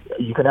can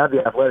have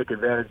the athletic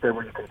advantage there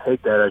where you can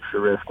take that extra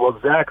risk. Well,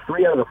 Zach,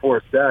 3 out of the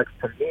 4 sacks,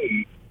 to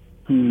me,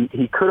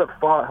 he could have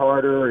fought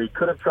harder, or he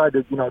could have tried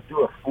to, do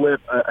a flip,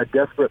 a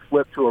desperate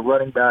flip to a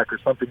running back or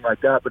something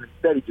like that. But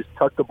instead, he just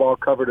tucked the ball,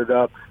 covered it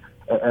up,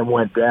 and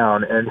went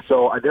down. And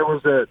so there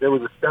was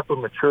a step of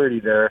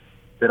maturity there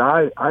that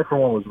I for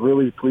one was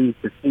really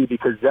pleased to see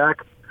because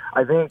Zach,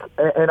 I think,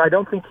 and I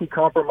don't think he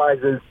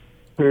compromises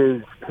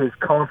his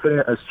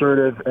confident,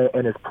 assertive,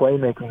 and his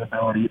playmaking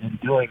ability in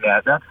doing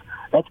that.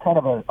 That's kind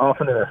of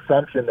often an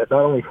assumption that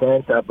not only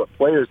fans have but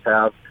players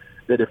have.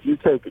 That if you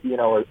take,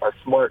 a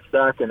smart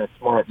sack in a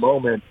smart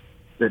moment,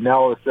 that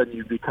now all of a sudden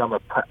you become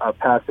a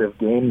passive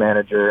game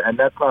manager, and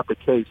that's not the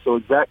case.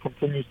 So Zach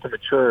continues to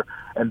mature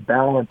and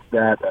balance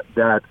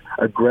that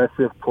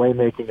aggressive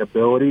playmaking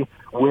ability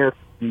with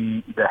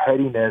the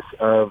headiness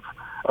of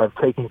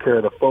taking care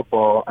of the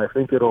football, I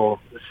think it'll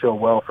show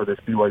well for this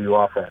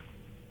BYU offense.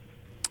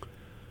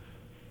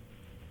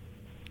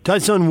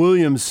 Tyson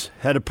Williams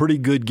had a pretty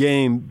good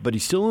game, but he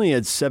still only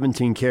had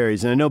 17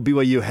 carries. And I know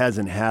BYU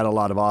hasn't had a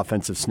lot of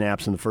offensive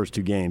snaps in the first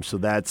two games, so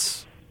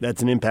that's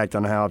an impact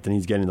on how often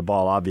he's getting the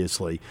ball,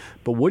 obviously.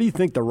 But what do you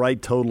think the right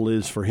total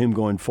is for him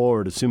going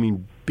forward,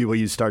 assuming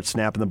BYU starts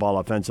snapping the ball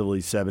offensively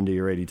 70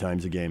 or 80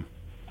 times a game?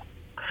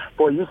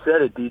 Boy, you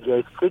said it,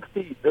 DJ.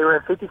 They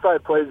ran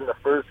 55 plays in the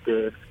first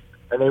game,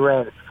 and they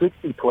ran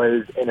 60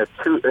 plays in a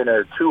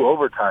two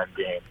overtime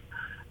game.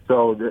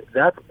 So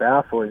that's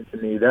baffling to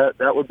me.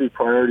 That would be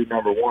priority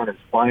number one, is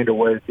find a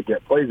way to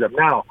get plays up.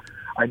 Now,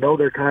 I know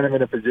they're kind of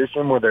in a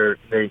position where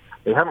they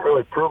haven't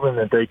really proven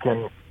that they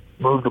can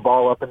move the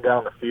ball up and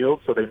down the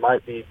field, so they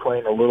might be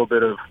playing a little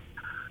bit of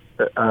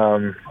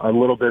time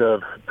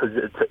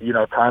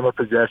of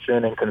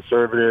possession and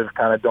conservative,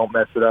 kind of don't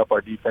mess it up.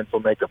 Our defense will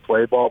make a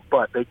play ball,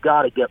 but they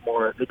got to get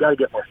more. They got to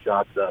get more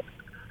shots up.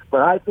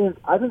 But I think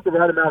the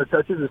right amount of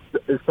touches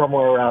is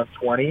somewhere around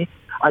 20.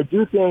 I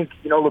do think,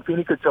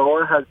 Lupini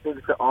Katoa has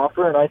things to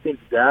offer, and I think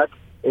Zach,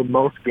 in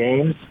most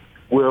games,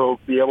 will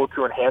be able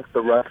to enhance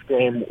the rush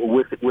game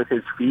with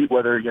his feet,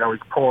 whether, he's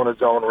pulling a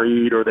zone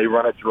read or they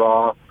run a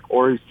draw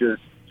or he's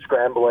just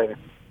scrambling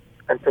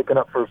and picking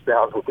up first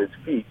downs with his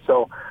feet.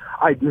 So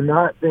I do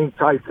not think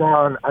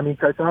Tyson's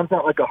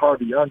not like a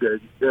Harvey Young.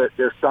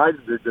 Their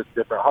sizes are just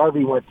different.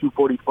 Harvey went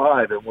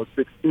 245 and was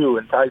 6'2",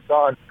 and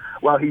Tyson,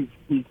 while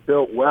he's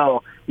built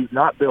well, he's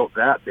not built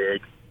that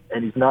big.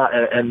 And he's not,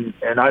 and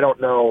I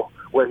don't know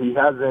where he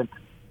hasn't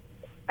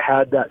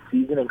had that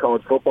season in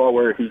college football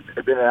where he's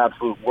been an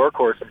absolute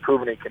workhorse and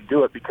proven he can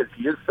do it, because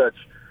he is such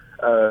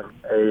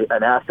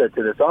an asset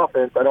to this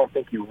offense. I don't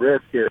think you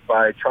risk it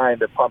by trying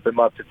to pump him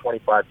up to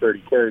 25,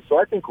 30 carries. So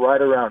I think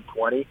right around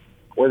 20,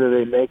 whether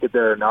they make it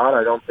there or not,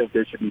 I don't think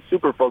they should be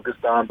super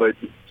focused on, but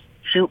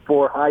shoot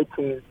for high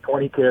teens,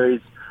 20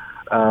 carries,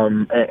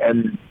 and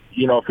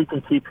if he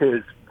can keep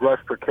his rush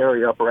per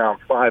carry up around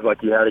 5 like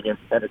he had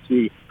against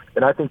Tennessee,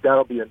 and I think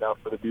that'll be enough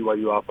for the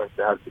BYU offense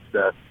to have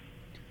success.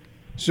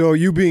 So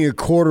you being a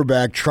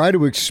quarterback, try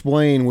to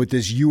explain what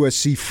this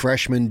USC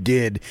freshman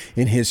did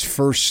in his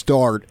first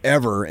start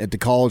ever at the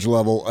college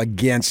level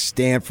against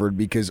Stanford,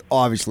 because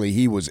obviously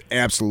he was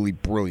absolutely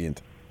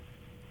brilliant.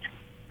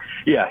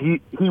 Yeah,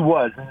 he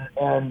was.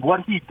 And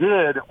what he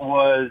did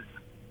was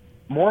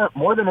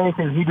more than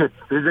anything he did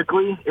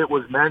physically, it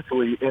was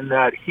mentally, in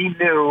that he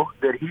knew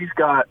that he's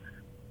got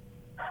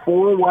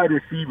 4 wide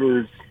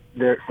receivers.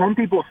 Some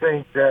people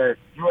think that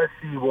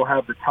USC will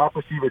have the top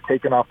receiver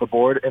taken off the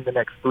board in the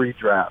next 3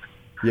 drafts.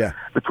 Yeah.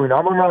 Between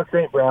Amon-Ra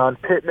St. Brown,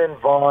 Pittman,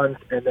 Vaughn,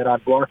 and then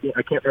I'm blocking,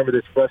 I can't remember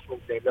this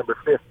freshman's name, number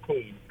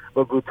 15.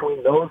 But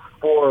between those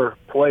 4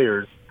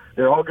 players,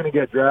 they're all going to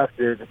get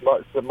drafted.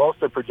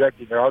 Most are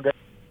projecting they're all going to.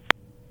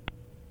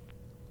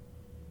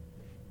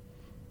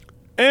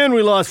 And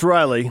we lost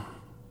Riley.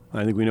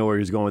 I think we know where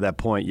he's going with that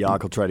point.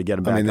 Yak will try to get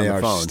him back on the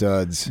phone. They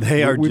are studs.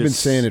 We've been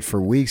saying it for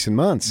weeks and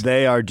months.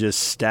 They are just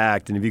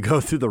stacked. And if you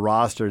go through the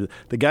roster,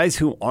 the guys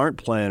who aren't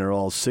playing are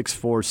all 6'4",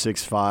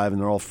 6'5",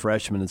 and they're all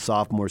freshmen and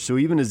sophomores. So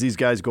even as these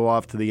guys go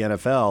off to the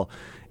NFL,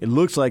 it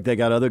looks like they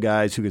got other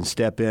guys who can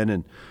step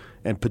in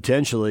and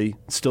potentially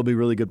still be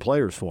really good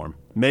players for them.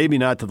 Maybe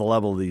not to the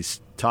level of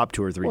these top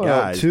 2 or 3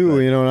 guys.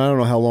 And I don't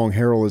know how long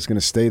Harrell is going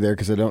to stay there,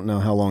 because I don't know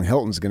how long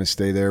Helton's going to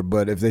stay there.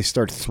 But if they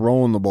start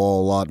throwing the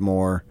ball a lot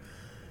more,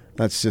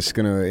 that's just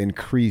going to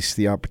increase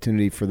the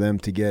opportunity for them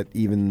to get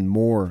even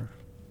more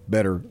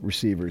better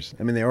receivers.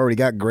 I mean, they already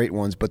got great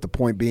ones, but the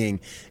point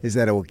being is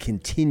that it will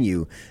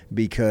continue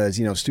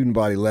because, student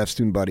body left,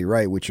 student body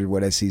right, which is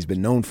what SC's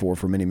been known for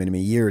many, many,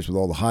 many years with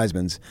all the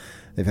Heismans.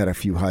 They've had a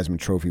few Heisman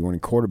Trophy winning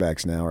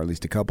quarterbacks now, or at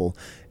least a couple.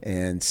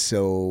 And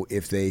so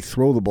if they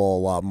throw the ball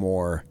a lot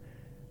more,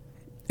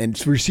 and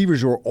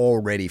receivers are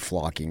already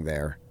flocking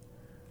there,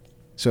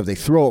 so if they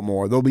throw it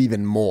more, they'll be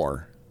even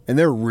more. And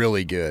they're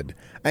really good.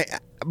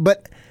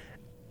 But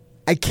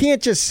I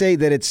can't just say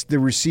that it's the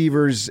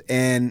receivers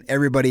and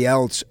everybody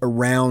else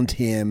around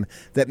him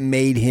that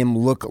made him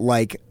look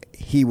like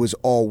he was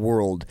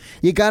all-world.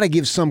 You got to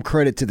give some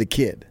credit to the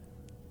kid.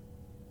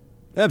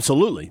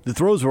 Absolutely. The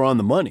throws were on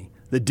the money.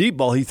 The deep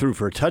ball he threw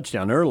for a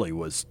touchdown early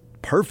was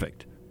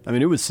perfect. I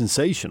mean, it was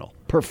sensational.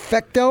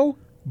 Perfecto?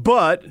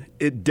 But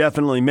it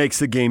definitely makes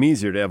the game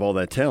easier to have all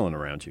that talent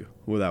around you,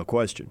 without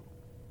question.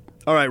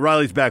 All right,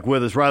 Riley's back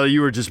with us. Riley,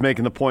 you were just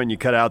making the point, and you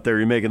cut out there.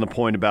 You're making the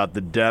point about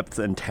the depth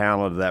and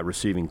talent of that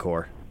receiving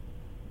core.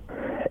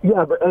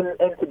 Yeah, but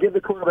and to give the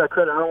quarterback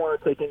credit, I don't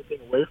want to take anything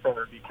away from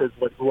him, because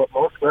what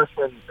most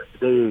freshmen,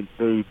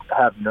 they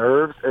have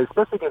nerves,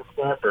 especially against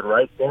Stanford,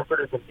 right? Stanford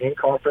is an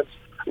in-conference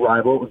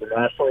rival. It was a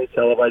nationally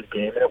televised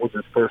game, and it was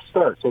his first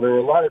start. So there were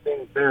a lot of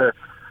things there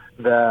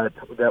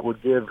that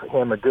would give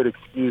him a good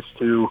excuse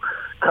to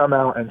come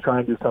out and try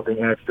and do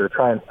something extra,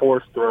 try and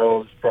force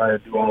throws, try to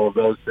do all of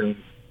those things.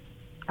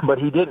 But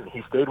he didn't.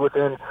 He stayed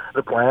within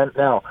the plan.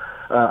 Now,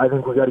 I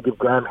think we got to give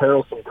Graham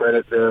Harrell some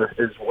credit there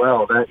as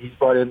well. That he's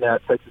brought in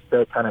that Texas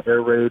Tech kind of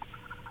air raid,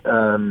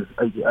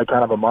 a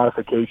kind of a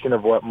modification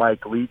of what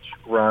Mike Leach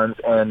runs,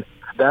 and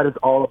that is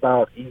all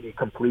about easy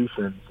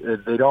completions.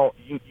 They don't.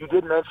 You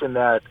did mention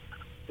that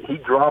he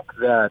dropped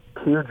that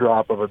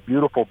teardrop of a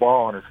beautiful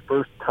ball on his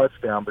first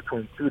touchdown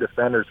between two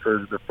defenders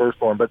for the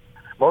first one, but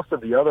most of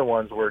the other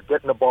ones were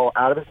getting the ball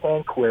out of his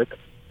hand quick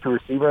to a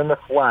receiver in the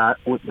flat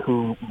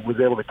who was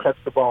able to catch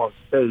the ball in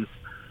space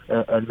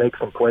and make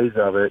some plays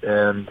of it.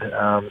 And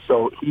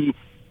so he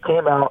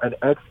came out and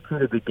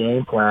executed the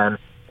game plan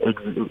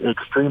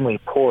extremely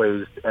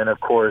poised. And, of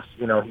course,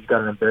 he's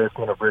got an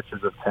embarrassment of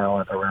riches of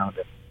talent around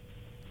him.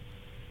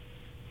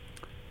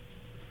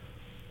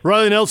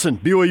 Riley Nelson,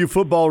 BYU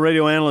football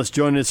radio analyst,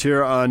 joining us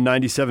here on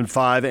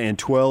 97.5 and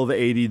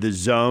 1280 The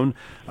Zone.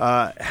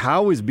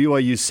 How is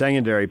BYU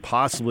secondary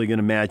possibly going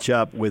to match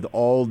up with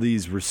all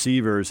these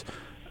receivers?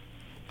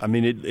 I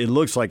mean, it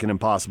looks like an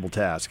impossible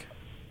task.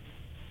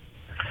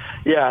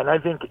 Yeah, and I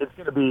think it's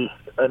going to be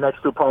a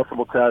next to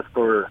impossible task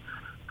for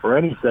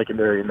any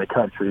secondary in the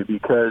country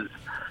because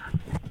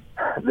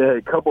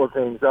a couple of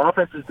things. The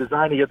offense is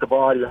designed to get the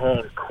ball out of your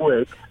hands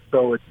quick,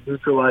 so it's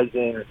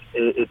neutralizing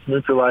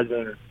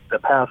the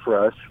pass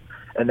rush,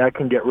 and that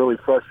can get really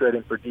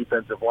frustrating for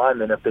defensive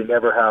linemen if they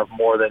never have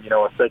more than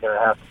a second and a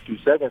half to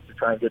 2 seconds to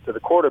try and get to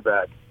the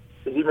quarterback.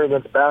 Because even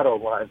against battle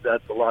lines,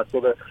 that's a lot.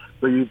 So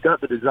you've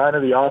got the design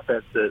of the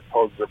offense that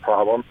poses a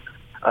problem.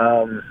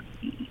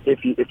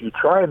 If you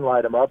try and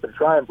light them up and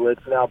try and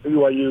blitz, now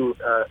BYU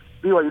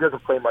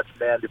doesn't play much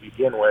man to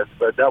begin with,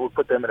 but that would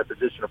put them in a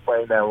position of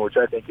playing man, which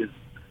I think is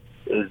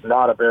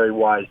not a very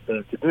wise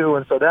thing to do.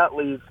 And so that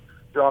leaves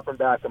dropping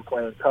back and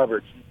playing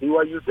coverage.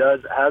 BYU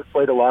has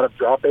played a lot of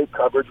drop 8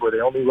 coverage where they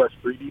only rush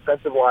 3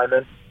 defensive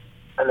linemen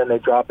and then they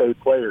drop 8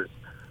 players.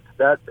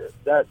 That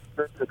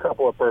serves a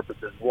couple of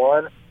purposes.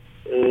 One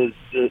is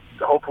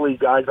hopefully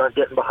guys aren't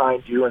getting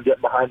behind you and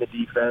getting behind the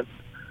defense.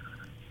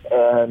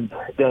 And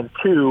then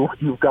 2,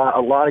 you've got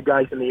a lot of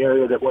guys in the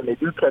area that when they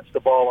do catch the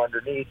ball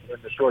underneath in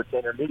the short to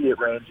intermediate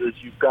ranges,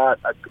 you've got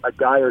a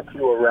guy or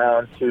two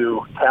around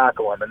to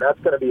tackle them. And that's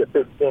going to be a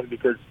big thing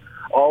because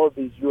all of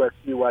these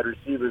USC wide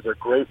receivers are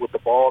great with the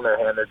ball in their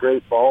hand. They're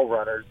great ball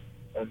runners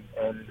and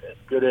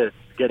good at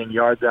getting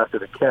yards after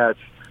the catch.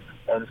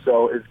 And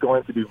so it's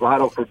going to be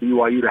vital for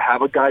BYU to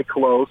have a guy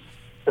close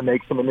to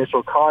make some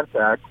initial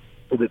contact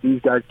so that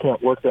these guys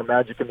can't work their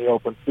magic in the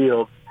open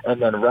field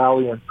and then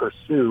rally and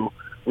pursue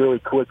really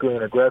quickly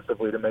and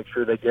aggressively to make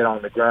sure they get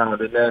on the ground.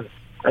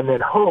 And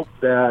then hope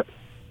that,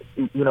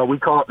 we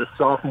call it the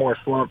sophomore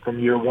slump from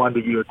year 1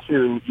 to year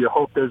 2. You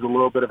hope there's a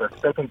little bit of a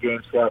second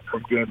game slump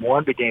from game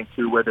 1 to game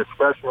 2 where this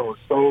freshman was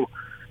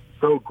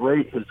so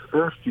great his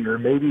first year.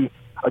 Maybe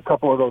a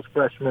couple of those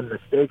freshman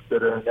mistakes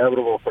that are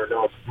inevitable for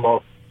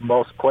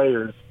most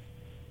players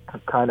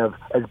kind of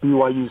as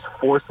BYU's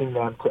forcing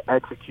them to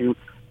execute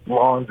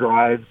long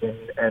drives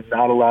and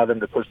not allow them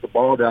to push the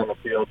ball down the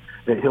field,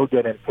 that he'll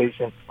get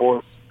impatient,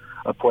 force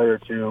a play or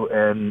two,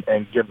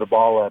 and give the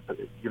ball up,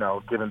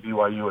 giving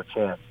BYU a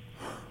chance.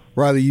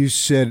 Riley, you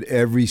said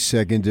every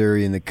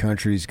secondary in the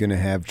country is going to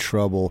have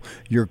trouble.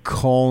 You're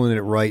calling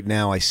it right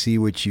now. I see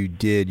what you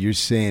did. You're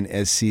saying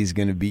SC is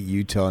going to beat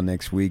Utah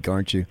next week,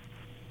 aren't you?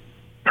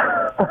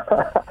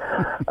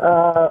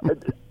 I'm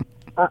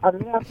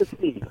going to have to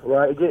see,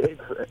 right?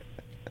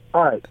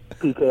 All right,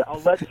 PK,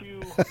 I'll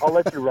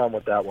let you run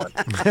with that one.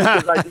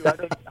 I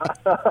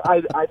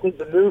think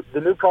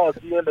the new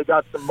Coliseum, they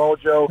got some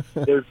mojo.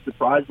 They've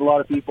surprised a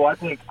lot of people. I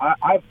think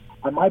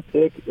my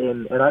pick,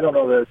 and I don't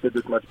know that I said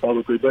this much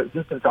publicly, but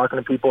just in talking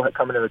to people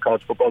coming into the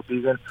college football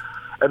season,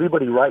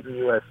 everybody writing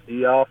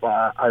USC off.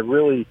 I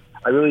really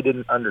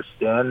didn't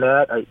understand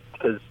that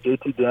because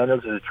JT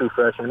Daniels is a true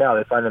freshman now.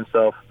 They find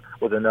themselves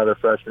with another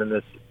freshman in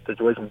this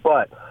situation,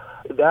 but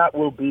that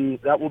will be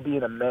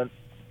an immense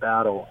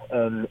battle,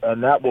 and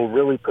that will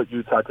really put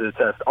Utah to the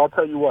test. I'll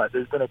tell you what,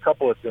 there's been a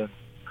couple of things.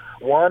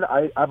 One,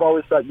 I've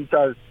always thought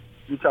Utah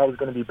was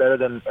going to be better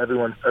than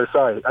everyone, I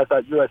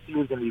thought USC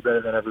was going to be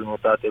better than everyone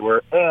thought they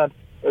were, and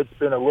it's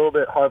been a little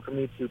bit hard for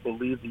me to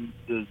believe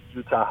the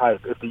Utah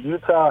hype. If the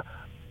Utah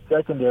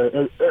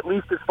secondary, at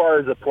least as far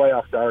as a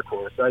playoff dark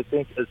horse, I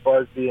think as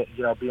far as being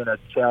a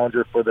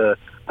challenger for the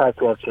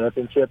Pac-12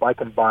 championship, I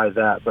can buy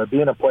that, but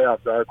being a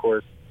playoff dark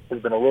horse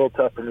has been a little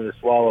tough for me to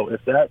swallow.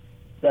 If that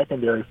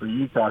secondary for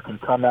Utah can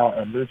come out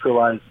and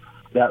neutralize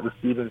that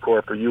receiving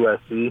core for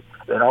USC,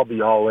 then I'll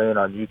be all in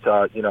on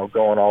Utah,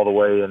 going all the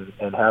way and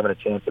having a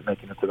chance at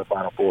making it to the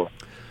Final Four.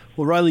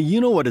 Well, Riley,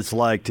 you know what it's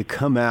like to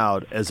come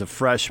out as a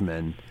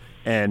freshman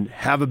and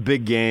have a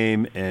big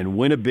game and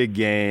win a big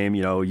game.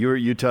 You're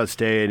at Utah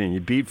State and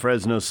you beat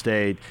Fresno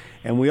State,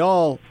 and we're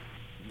all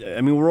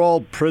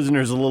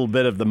prisoners a little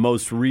bit of the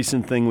most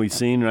recent thing we've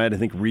seen, right? I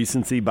think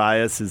recency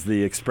bias is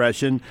the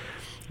expression,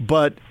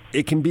 but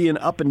it can be an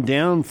up and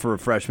down for a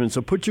freshman.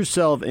 So put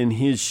yourself in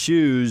his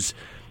shoes.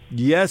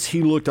 Yes,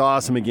 he looked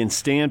awesome against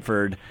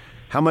Stanford.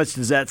 How much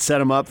does that set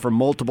him up for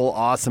multiple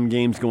awesome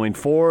games going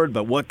forward?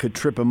 But what could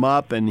trip him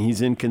up? And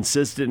he's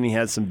inconsistent and he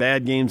has some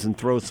bad games and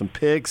throws some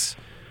picks.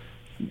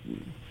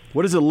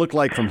 What does it look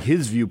like from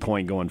his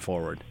viewpoint going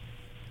forward?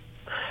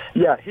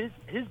 Yeah, his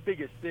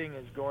biggest thing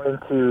is going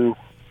to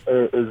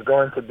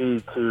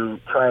be to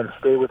try and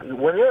stay with you.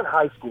 When you're in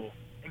high school,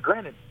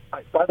 granted,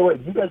 by the way,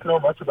 do you guys know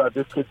much about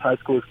this kid's high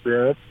school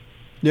experience?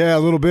 Yeah, a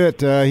little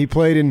bit. He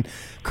played in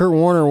 – Kurt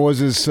Warner was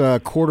his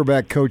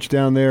quarterback coach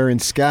down there in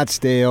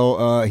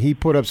Scottsdale. He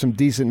put up some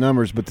decent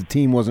numbers, but the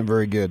team wasn't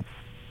very good.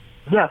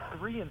 Yeah,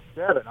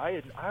 3-7.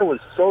 I was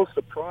so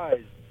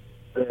surprised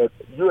that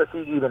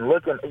USC's even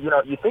looking.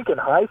 You think in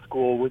high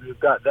school when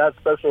you've got that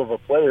special of a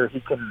player, he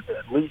can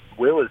at least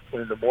will his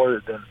team to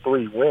more than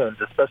 3 wins,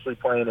 especially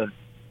playing in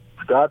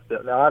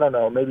Scottsdale. Now, I don't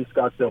know. Maybe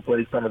Scottsdale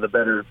plays some of the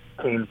better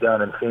teams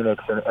down in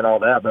Phoenix and all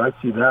that, but I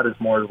see that as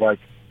more like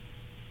 –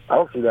 I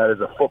don't see that as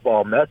a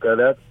football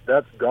mecca.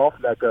 That's golf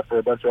mecca for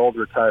a bunch of old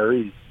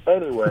retirees.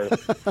 Anyway,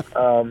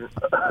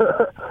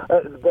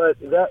 but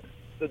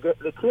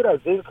the kid I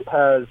think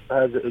has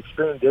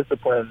extreme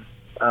discipline,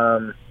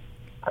 and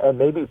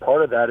maybe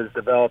part of that is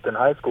developed in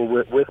high school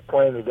with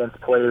playing against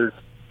players.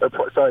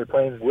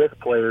 Playing with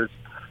players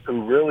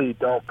who really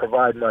don't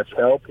provide much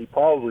help. He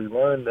probably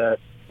learned that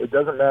it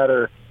doesn't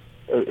matter.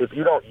 If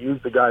you don't use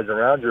the guys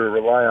around you or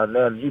rely on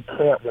them, you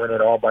can't win it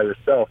all by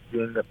yourself,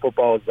 being that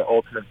football is the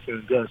ultimate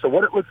team game. So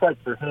what it looks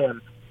like for him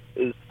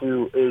is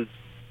 2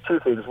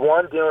 things.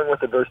 One, dealing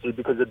with adversity,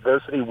 because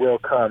adversity will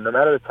come. No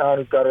matter the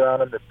talent he's got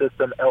around him, the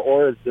system,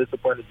 or as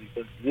disciplined as he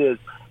thinks he is,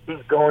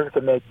 he's going to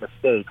make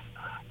mistakes.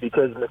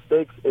 Because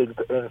mistakes at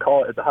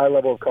the high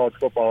level of college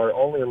football are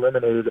only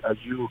eliminated as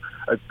you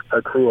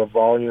accrue a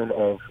volume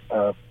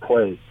of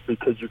plays,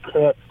 because you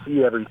can't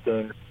see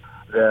everything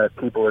that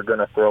people are going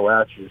to throw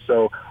at you.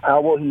 So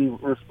how will he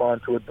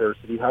respond to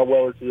adversity? How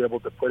well is he able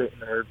to put it in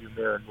the rearview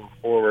mirror and move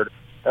forward?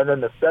 And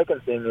then the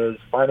second thing is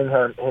finding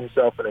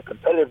himself in a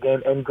competitive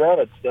game. And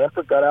granted,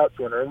 Stanford got out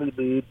to an early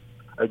lead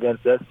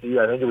against SC.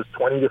 I think it was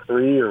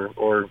 20-3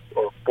 or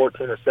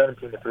 14 or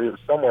 17-3. It was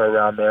somewhere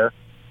around there.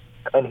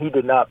 And he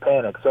did not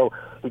panic. So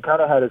he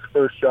kind of had his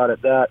first shot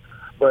at that.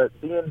 But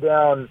being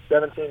down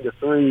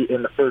 17-3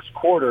 in the first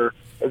quarter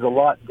is a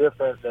lot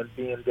different than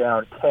being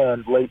down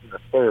 10 late in the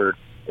third,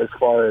 as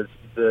far as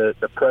the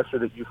pressure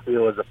that you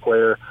feel as a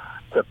player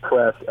to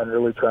press and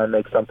really try and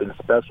make something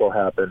special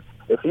happen.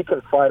 If he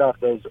can fight off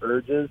those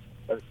urges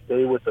and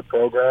stay with the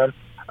program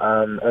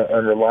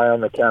and rely on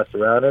the cast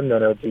around him,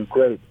 then it'll do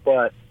great.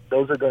 But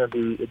those are going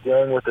to be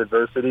dealing with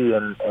adversity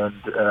and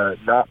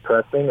not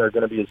pressing are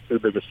going to be his 2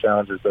 biggest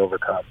challenges to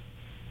overcome.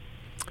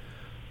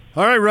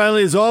 All right,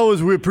 Riley, as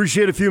always, we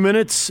appreciate a few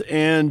minutes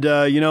and,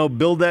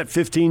 build that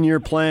 15-year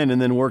plan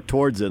and then work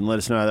towards it and let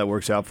us know how that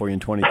works out for you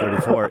in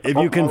 2034. If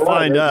you can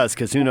find us,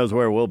 because who knows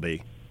where we'll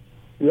be.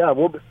 Yeah,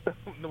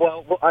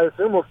 I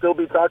assume we'll still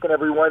be talking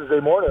every Wednesday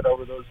morning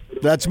over those.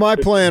 That's my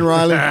plan,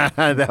 Riley.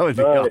 That would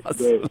be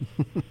awesome.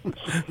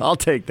 I'll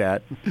take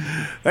that.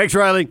 Thanks,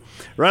 Riley.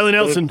 Riley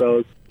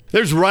Nelson.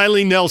 There's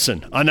Riley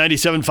Nelson on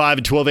 97.5 and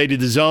 1280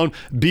 The Zone,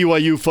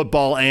 BYU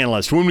football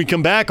analyst. When we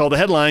come back, all the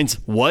headlines,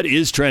 what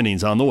is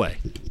trending's on the way.